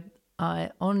 I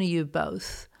honour you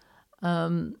both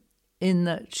in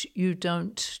that you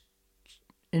don't,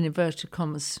 in inverted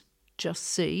commas, just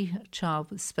see a child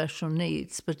with special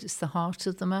needs, but it's the heart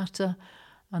of the matter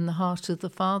and the heart of the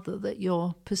Father that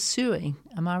you're pursuing.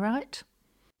 Am I right?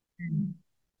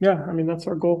 Yeah, that's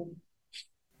our goal.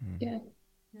 Yeah.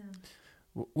 That's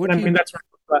what we're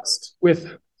blessed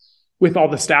with all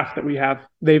the staff that we have.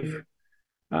 They've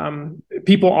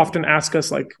people often ask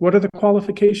us, like, what are the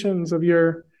qualifications of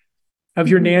your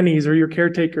nannies or your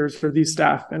caretakers for these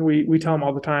staff? And we tell them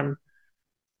all the time,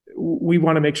 we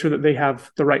want to make sure that they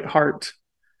have the right heart,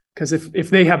 because if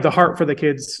they have the heart for the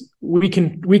kids, we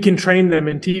can train them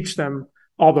and teach them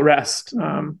all the rest.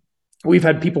 We've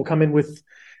had people come in with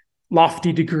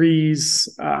lofty degrees.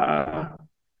 We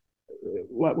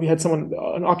had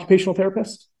an occupational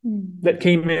therapist that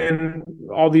came in,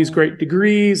 all these great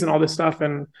degrees and all this stuff.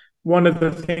 And one of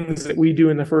the things that we do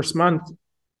in the first month,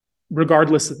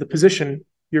 regardless of the position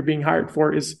you're being hired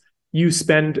for, is you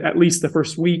spend at least the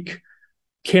first week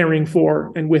caring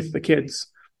for and with the kids.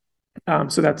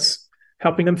 So that's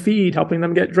helping them feed, helping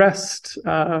them get dressed,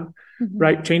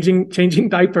 right? Changing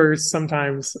diapers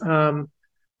sometimes.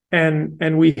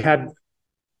 And we had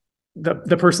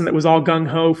the person that was all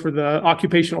gung-ho for the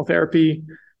occupational therapy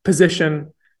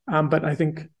position. But I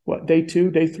think day 2,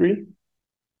 day 3,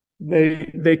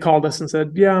 they called us and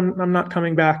said, yeah, I'm not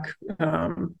coming back.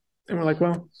 And we're like,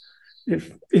 well,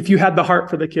 if you had the heart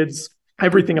for the kids,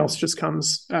 everything else just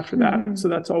comes after that. Mm-hmm. So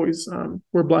that's always,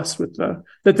 we're blessed with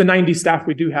that the 90 staff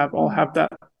we do have all have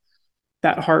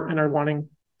that heart and are wanting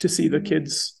to see the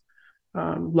kids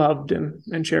loved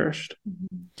and cherished.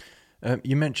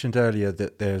 You mentioned earlier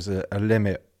that there's a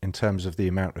limit in terms of the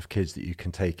amount of kids that you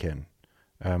can take in.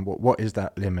 What is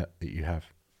that limit that you have?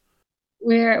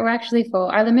 We're actually full.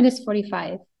 Our limit is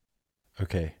 45.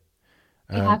 Okay.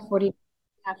 We have 40.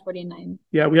 Have 49.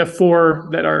 Yeah, we have 4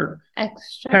 that are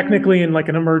extra, technically in like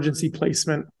an emergency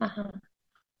placement.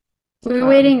 We're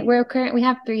waiting. We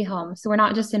have 3 homes, so we're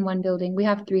not just in one building. We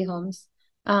have 3 homes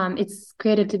It's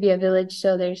created to be a village,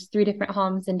 so there's 3 different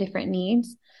homes and different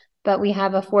needs, but we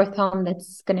have a 4th home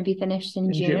that's going to be finished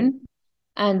in June.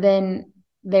 And then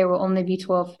there will only be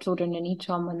 12 children in each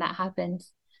home when that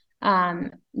happens.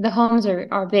 The homes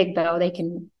are big, though. They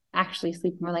can actually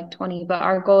sleep more like 20, but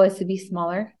our goal is to be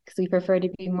smaller because we prefer to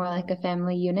be more like a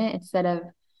family unit instead of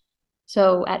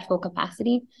so at full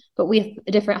capacity. But with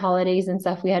different holidays and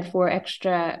stuff, we had 4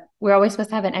 extra. We're always supposed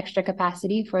to have an extra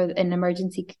capacity for an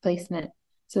emergency placement,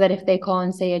 so that if they call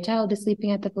and say a child is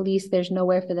sleeping at the police, there's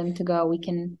nowhere for them to go. We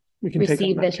can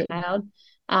receive the child.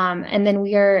 And then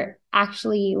we are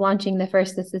actually launching the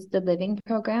first assisted living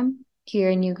program here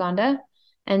in Uganda.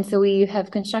 And so we have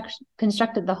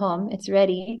constructed the home. It's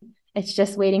ready. It's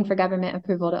just waiting for government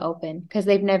approval to open because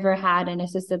they've never had an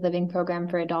assisted living program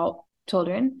for adult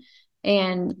children.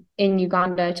 And in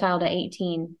Uganda, a child at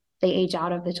 18, they age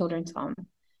out of the children's home.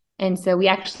 And so we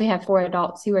actually have 4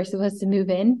 adults who are supposed to move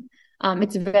in.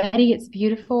 It's ready. It's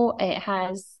beautiful. It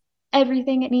has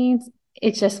everything it needs.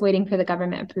 It's just waiting for the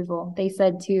government approval. They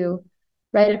said to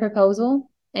write a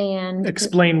proposal and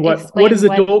explain what is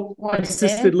adult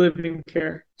assisted living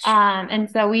care. And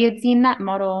so we had seen that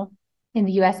model in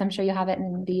the US. I'm sure you have it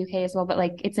in the UK as well, but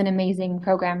like it's an amazing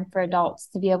program for adults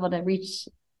to be able to reach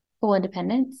full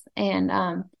independence.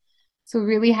 And so we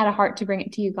really had a heart to bring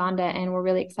it to Uganda, and we're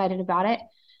really excited about it.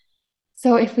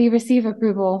 So if we receive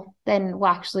approval, then we'll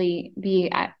actually be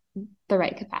at the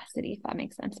right capacity, if that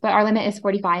makes sense. But our limit is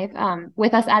 45.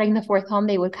 With us adding the 4th home,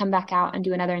 they would come back out and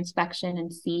do another inspection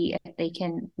and see if they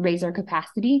can raise our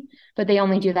capacity. But they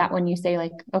only do that when you say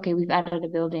like, okay, we've added a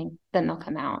building, then they'll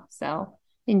come out. So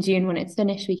in June, when it's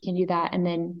finished, we can do that. And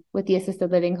then with the assisted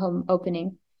living home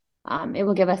opening, it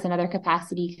will give us another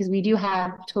capacity because we do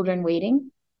have children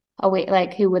waiting,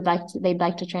 like who would they'd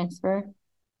like to transfer.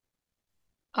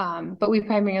 But we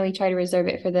primarily try to reserve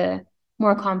it for the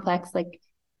more complex, like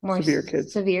more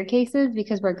severe cases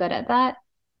because we're good at that.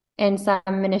 And some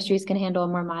ministries can handle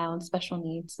more mild special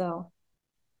needs. So,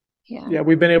 yeah,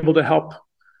 we've been able to help.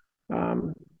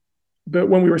 But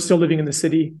when we were still living in the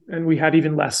city and we had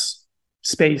even less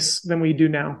space than we do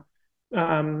now,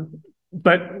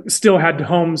 but still had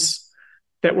homes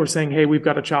that were saying, hey, we've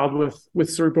got a child with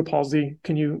cerebral palsy.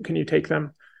 Can you take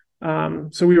them?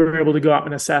 So we were able to go out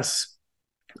and assess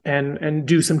and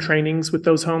do some trainings with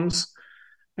those homes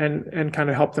and kind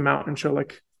of help them out and show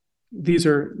like these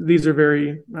are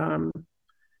very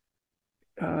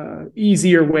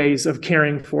easier ways of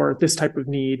caring for this type of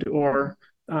need, or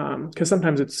because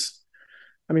sometimes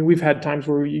we've had times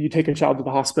where you take a child to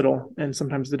the hospital and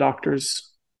sometimes the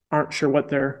doctors aren't sure what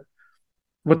they're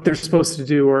supposed to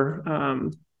do, or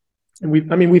and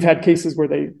we've had cases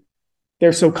where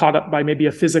they're so caught up by maybe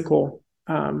a physical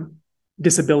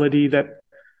disability that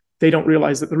they don't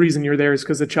realize that the reason you're there is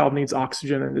because the child needs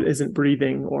oxygen and it isn't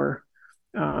breathing, or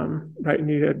right. And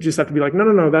you just have to be like,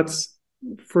 no, that's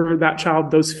for that child.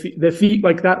 The feet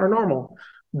like that are normal.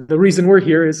 The reason we're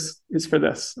here is for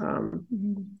this.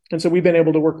 And so we've been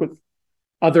able to work with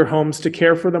other homes to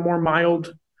care for the more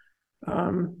mild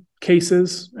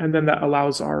cases. And then that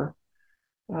allows our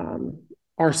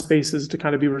spaces to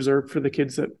kind of be reserved for the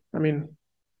kids that,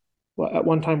 at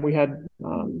one time we had,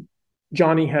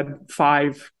 Johnny had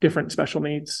 5 different special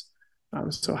needs.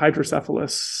 So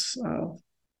hydrocephalus,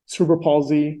 cerebral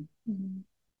palsy,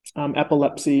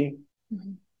 epilepsy,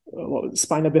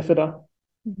 spina bifida,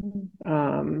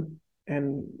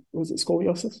 and was it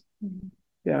scoliosis?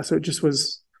 Yeah. So it just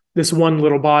was this one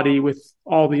little body with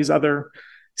all these other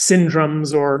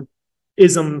syndromes or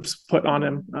isms put on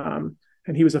him.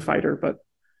 And he was a fighter, but.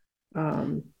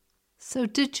 So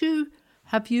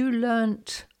have you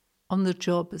learnt on the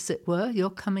job, as it were? You're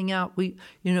coming out, we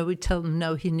tell them,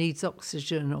 no, he needs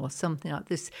oxygen or something like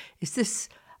this. Is this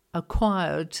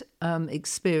acquired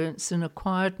experience and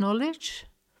acquired knowledge?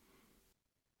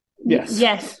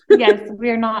 Yes.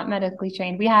 We're not medically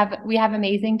trained. We have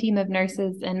amazing team of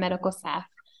nurses and medical staff.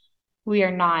 We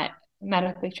are not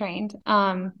medically trained,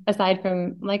 aside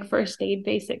from like first aid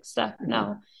basic stuff.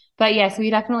 No, but yes, we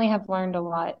definitely have learned a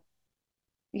lot.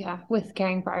 Yeah, with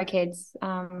caring for our kids.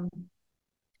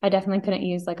 I definitely couldn't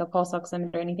use like a pulse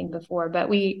oximeter or anything before, but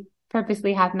we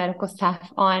purposely have medical staff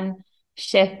on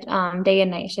shift, day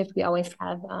and night shift. We always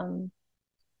have, an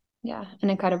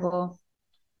incredible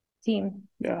team.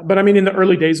 Yeah. But in the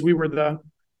early days,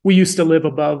 we used to live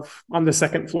above on the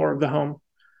 2nd floor of the home.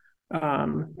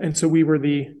 And so we were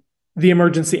the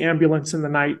emergency ambulance in the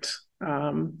night,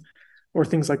 or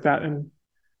things like that. And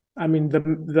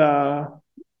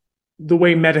the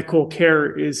way medical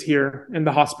care is here and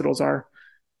the hospitals are,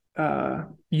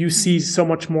 you see so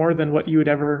much more than what you would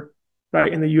ever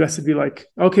right? In the US, it'd be like,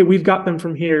 okay, we've got them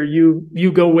from here.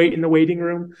 You go wait in the waiting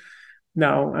room.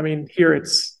 No, I mean, here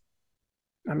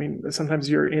sometimes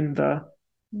you're in the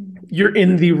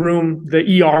room,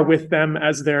 the ER with them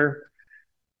as they're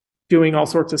doing all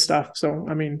sorts of stuff. So,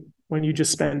 I mean, when you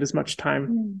just spend as much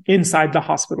time inside the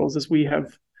hospitals as we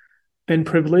have been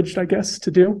privileged, I guess,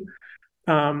 to do,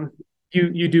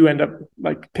 you do end up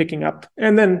like picking up.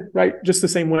 And then, right, just the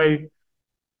same way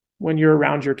when you're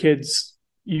around your kids,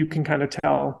 you can kind of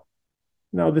tell,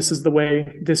 no, this is the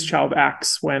way this child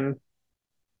acts when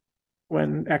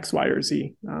X, Y, or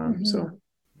Z. So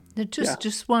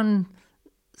just one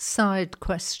side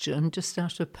question, just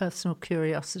out of personal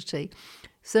curiosity.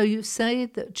 So you say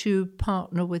that you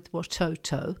partner with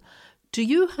Watoto. Do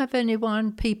you have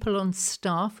people on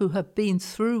staff who have been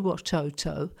through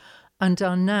Watoto and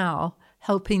are now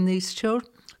helping these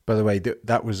children? By the way,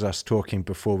 that was us talking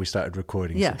before we started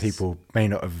recording, yes. So people may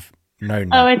not have known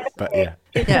that, but yeah.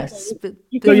 Yes. So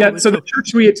the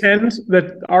church we attend,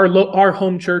 that our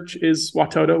home church is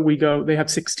Watoto. They have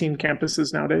 16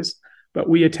 campuses nowadays, but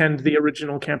we attend the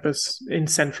original campus in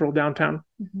central downtown.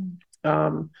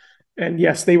 Mm-hmm. And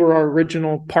yes, they were our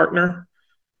original partner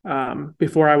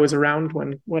before I was around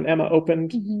when Emma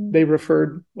opened. Mm-hmm. They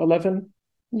referred 11.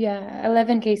 Yeah,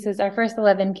 11 cases. Our first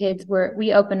 11 kids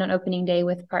we opened on opening day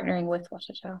with partnering with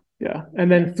Watoto. Yeah, and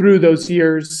then through those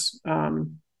years,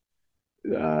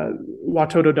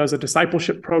 Watoto does a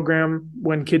discipleship program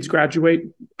when kids graduate,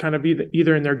 kind of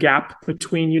either in their gap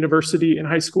between university and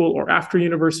high school or after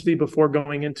university before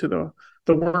going into the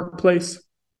workplace.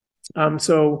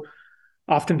 So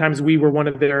oftentimes we were one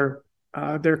of their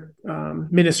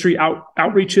ministry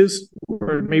outreaches,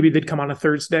 or maybe they'd come on a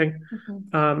Thursday.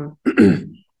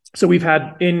 Mm-hmm. So we've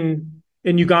had in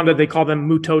Uganda, they call them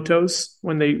mutotos,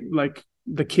 when they like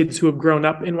the kids who have grown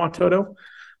up in Watoto.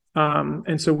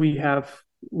 And so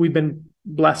we've been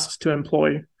blessed to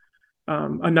employ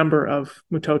a number of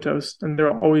mutotos, and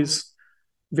they're always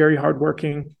very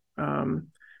hardworking. And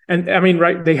I mean,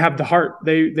 right, they have the heart.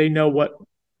 They know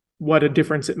what a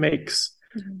difference it makes.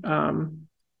 Mm-hmm.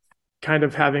 Kind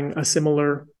of having a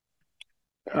similar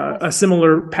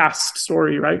past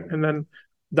story, right? And then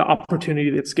the opportunity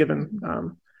that's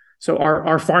given. So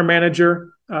our farm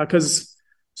manager,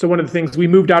 so one of the things, we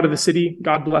moved out of the city.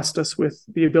 God blessed us with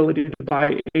the ability to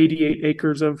buy 88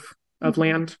 acres of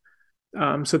land.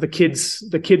 So the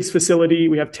kids facility,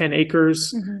 we have 10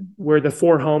 acres mm-hmm. where the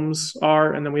 4 homes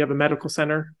are, and then we have a medical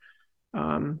center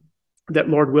that,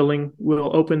 Lord willing,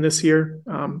 will open this year.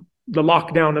 The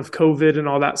lockdown of COVID and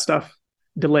all that stuff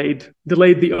delayed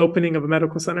the opening of a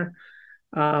medical center.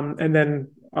 And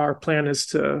then our plan is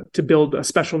to build a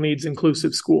special needs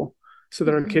inclusive school so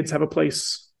that our kids have a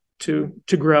place to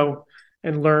grow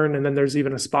and learn. And then there's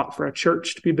even a spot for a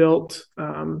church to be built.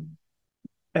 And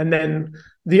then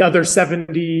the other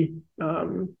 78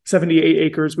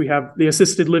 acres, we have the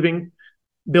assisted living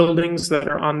buildings that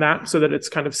are on that, so that it's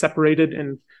kind of separated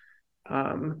and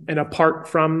apart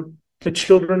from the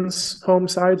children's home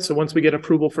side. So once we get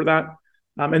approval for that,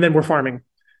 and then we're farming.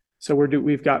 So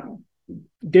we've got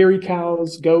dairy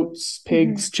cows, goats,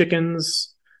 pigs, mm-hmm.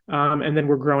 chickens, and then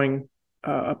we're growing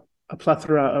a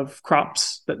plethora of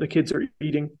crops that the kids are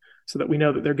eating, so that we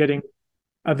know that they're getting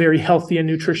a very healthy and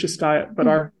nutritious diet. But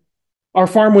mm-hmm. our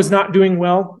farm was not doing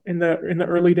well in the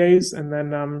early days, and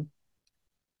then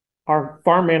our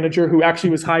farm manager, who actually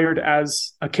was hired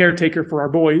as a caretaker for our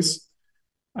boys,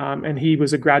 and he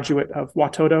was a graduate of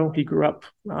Watoto. He grew up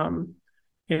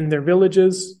in their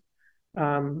villages.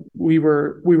 We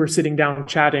were sitting down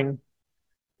chatting,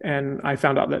 and I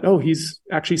found out that, he's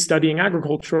actually studying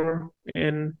agriculture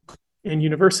in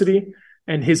university,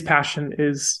 and his passion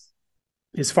is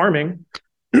farming.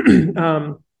 And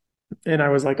I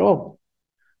was like, oh,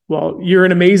 well, you're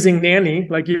an amazing nanny,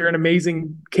 like you're an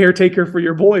amazing caretaker for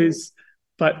your boys,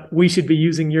 but we should be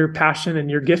using your passion and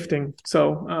your gifting.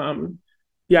 So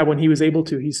when he was able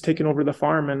to, he's taken over the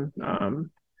farm, and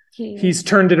he's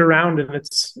turned it around, and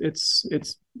it's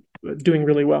doing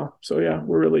really well. So yeah,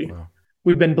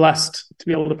 we've been blessed to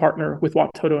be able to partner with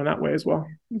Watoto in that way as well.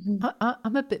 Mm-hmm.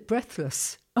 I'm a bit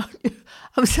breathless. I'm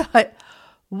like,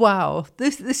 wow,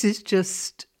 this is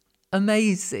just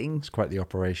amazing. It's quite the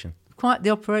operation.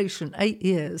 8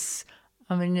 years.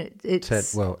 I mean, it's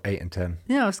 8 and 10.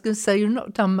 Yeah, I was going to say, you've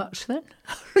not done much then.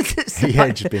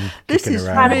 Just been this is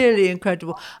around. Really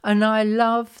incredible. And I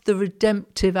love the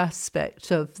redemptive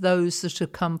aspect of those that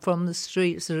have come from the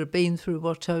streets, that have been through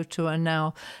Watoto, and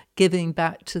now giving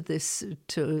back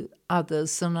to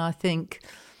others. And I think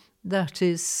that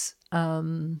is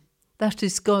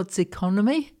God's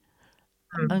economy.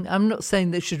 And I'm not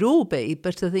saying they should all be,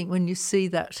 but I think when you see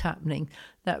that happening,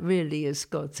 that really is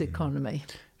God's economy.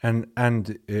 And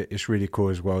it's really cool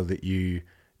as well that you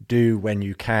do, when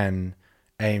you can,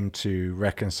 aim to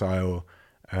reconcile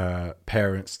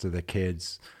parents to the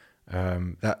kids.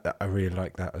 That I really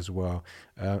like that as well.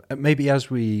 Maybe as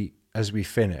we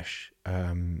finish,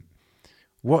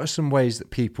 what are some ways that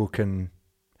people can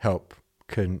help,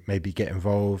 can maybe get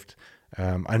involved?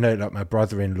 I know, like my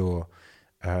brother-in-law,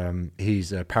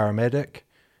 he's a paramedic,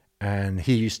 and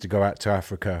he used to go out to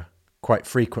Africa quite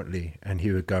frequently, and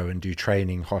he would go and do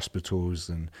training hospitals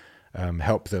and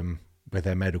help them with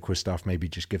their medical stuff, maybe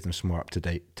just give them some more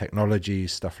up-to-date technology,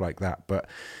 stuff like that. But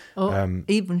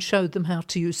even showed them how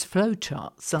to use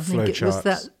flowcharts. I think it was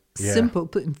that simple,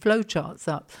 putting flowcharts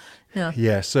up.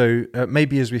 Yeah. So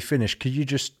maybe as we finish, could you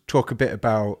just talk a bit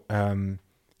about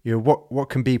what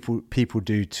can people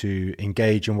do to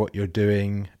engage in what you're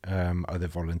doing? Are there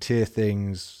volunteer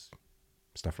things,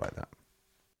 stuff like that?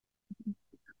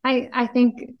 I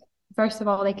think, first of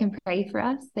all, they can pray for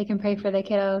us. They can pray for the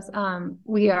kiddos.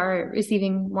 We are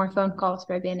receiving more phone calls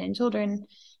for abandoned children.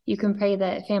 You can pray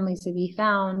that families would be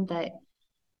found, that,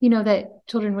 that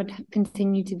children would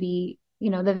continue to be,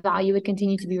 the value would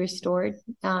continue to be restored.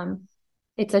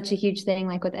 It's such a huge thing,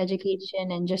 like with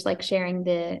education and just like sharing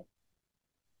the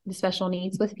special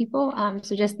needs with people.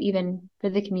 So just even for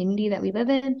the community that we live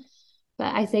in.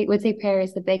 But I would say prayer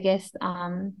is the biggest.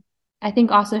 I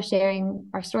think also sharing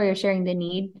our story, or sharing the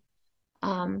need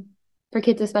for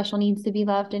kids with special needs to be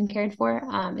loved and cared for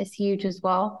is huge as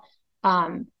well.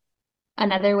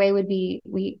 Another way would be,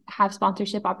 we have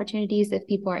sponsorship opportunities if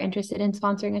people are interested in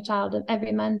sponsoring a child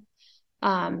every month.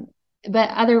 But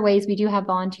other ways, we do have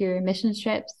volunteer mission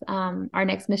trips. Our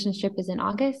next mission trip is in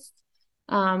August,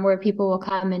 where people will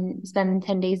come and spend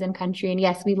 10 days in country. And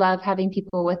yes, we love having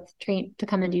people to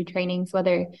come and do trainings,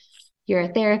 whether you're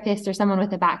a therapist or someone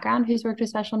with a background who's worked with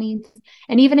special needs.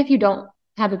 And even if you don't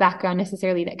have a background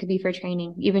necessarily, that could be for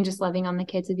training, even just loving on the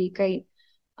kids would be great.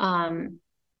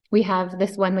 We have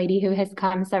this one lady who has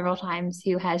come several times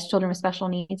who has children with special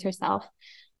needs herself.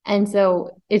 And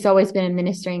so it's always been a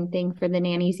ministering thing for the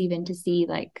nannies, even to see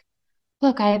like,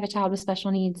 look, I have a child with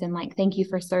special needs, and like, thank you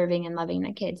for serving and loving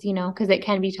the kids, because it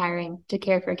can be tiring to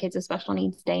care for kids with special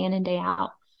needs day in and day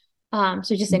out.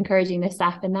 So just encouraging the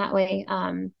staff in that way.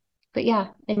 But yeah,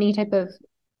 any type of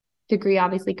degree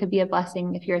obviously could be a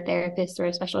blessing if you're a therapist or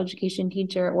a special education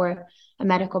teacher or a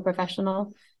medical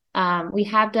professional. We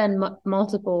have done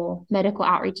multiple medical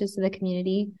outreaches to the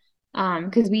community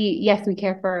because we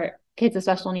care for kids with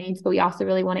special needs, but we also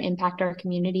really want to impact our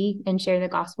community and share the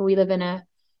gospel. We live in a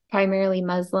primarily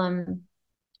Muslim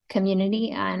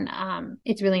community, and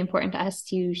it's really important to us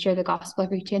to share the gospel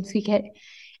every chance we get.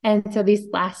 And so this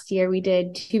last year we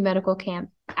did 2 medical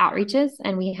camp outreaches,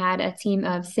 and we had a team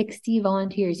of 60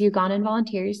 volunteers, Ugandan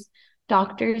volunteers,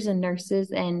 doctors and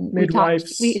nurses and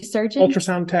midwives, surgeons,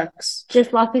 ultrasound techs,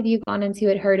 just lots of Ugandans who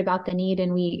had heard about the need.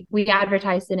 And we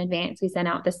advertised in advance. We sent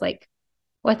out this like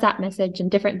WhatsApp message and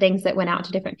different things that went out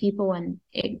to different people, and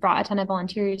it brought a ton of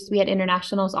volunteers. We had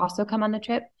internationals also come on the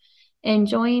trip and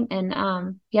join.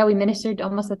 And we ministered to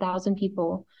almost 1,000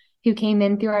 people who came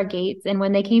in through our gates. And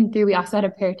when they came through, we also had a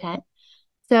prayer tent.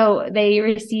 So they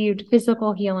received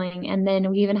physical healing. And then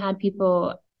we even had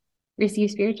people receive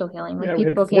spiritual healing. Like we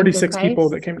had 46 people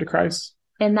that came to Christ.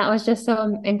 And that was just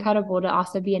so incredible to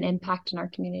also be an impact in our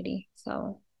community.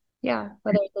 So yeah,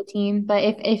 whether it's a team, but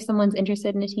if someone's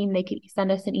interested in a team, they could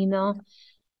send us an email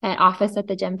at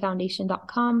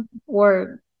office@thegemfoundation.com,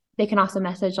 or they can also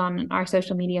message on our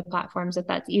social media platforms if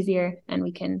that's easier, and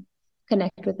we can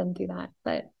connect with them through that.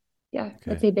 But yeah,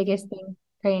 that's the biggest thing.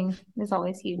 Praying is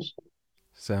always huge.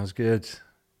 Sounds good.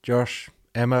 Josh,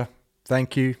 Emma,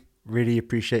 thank you. Really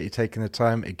appreciate you taking the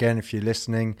time. Again, if you're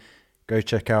listening, go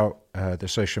check out the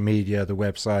social media, the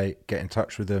website, get in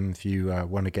touch with them if you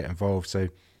want to get involved. So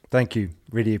thank you.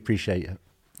 Really appreciate it.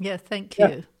 Yeah, thank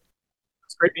you.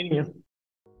 It's great meeting you.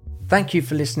 Thank you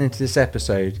for listening to this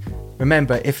episode.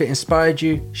 Remember, if it inspired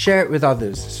you, share it with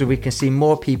others so we can see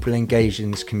more people engaged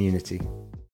in this community.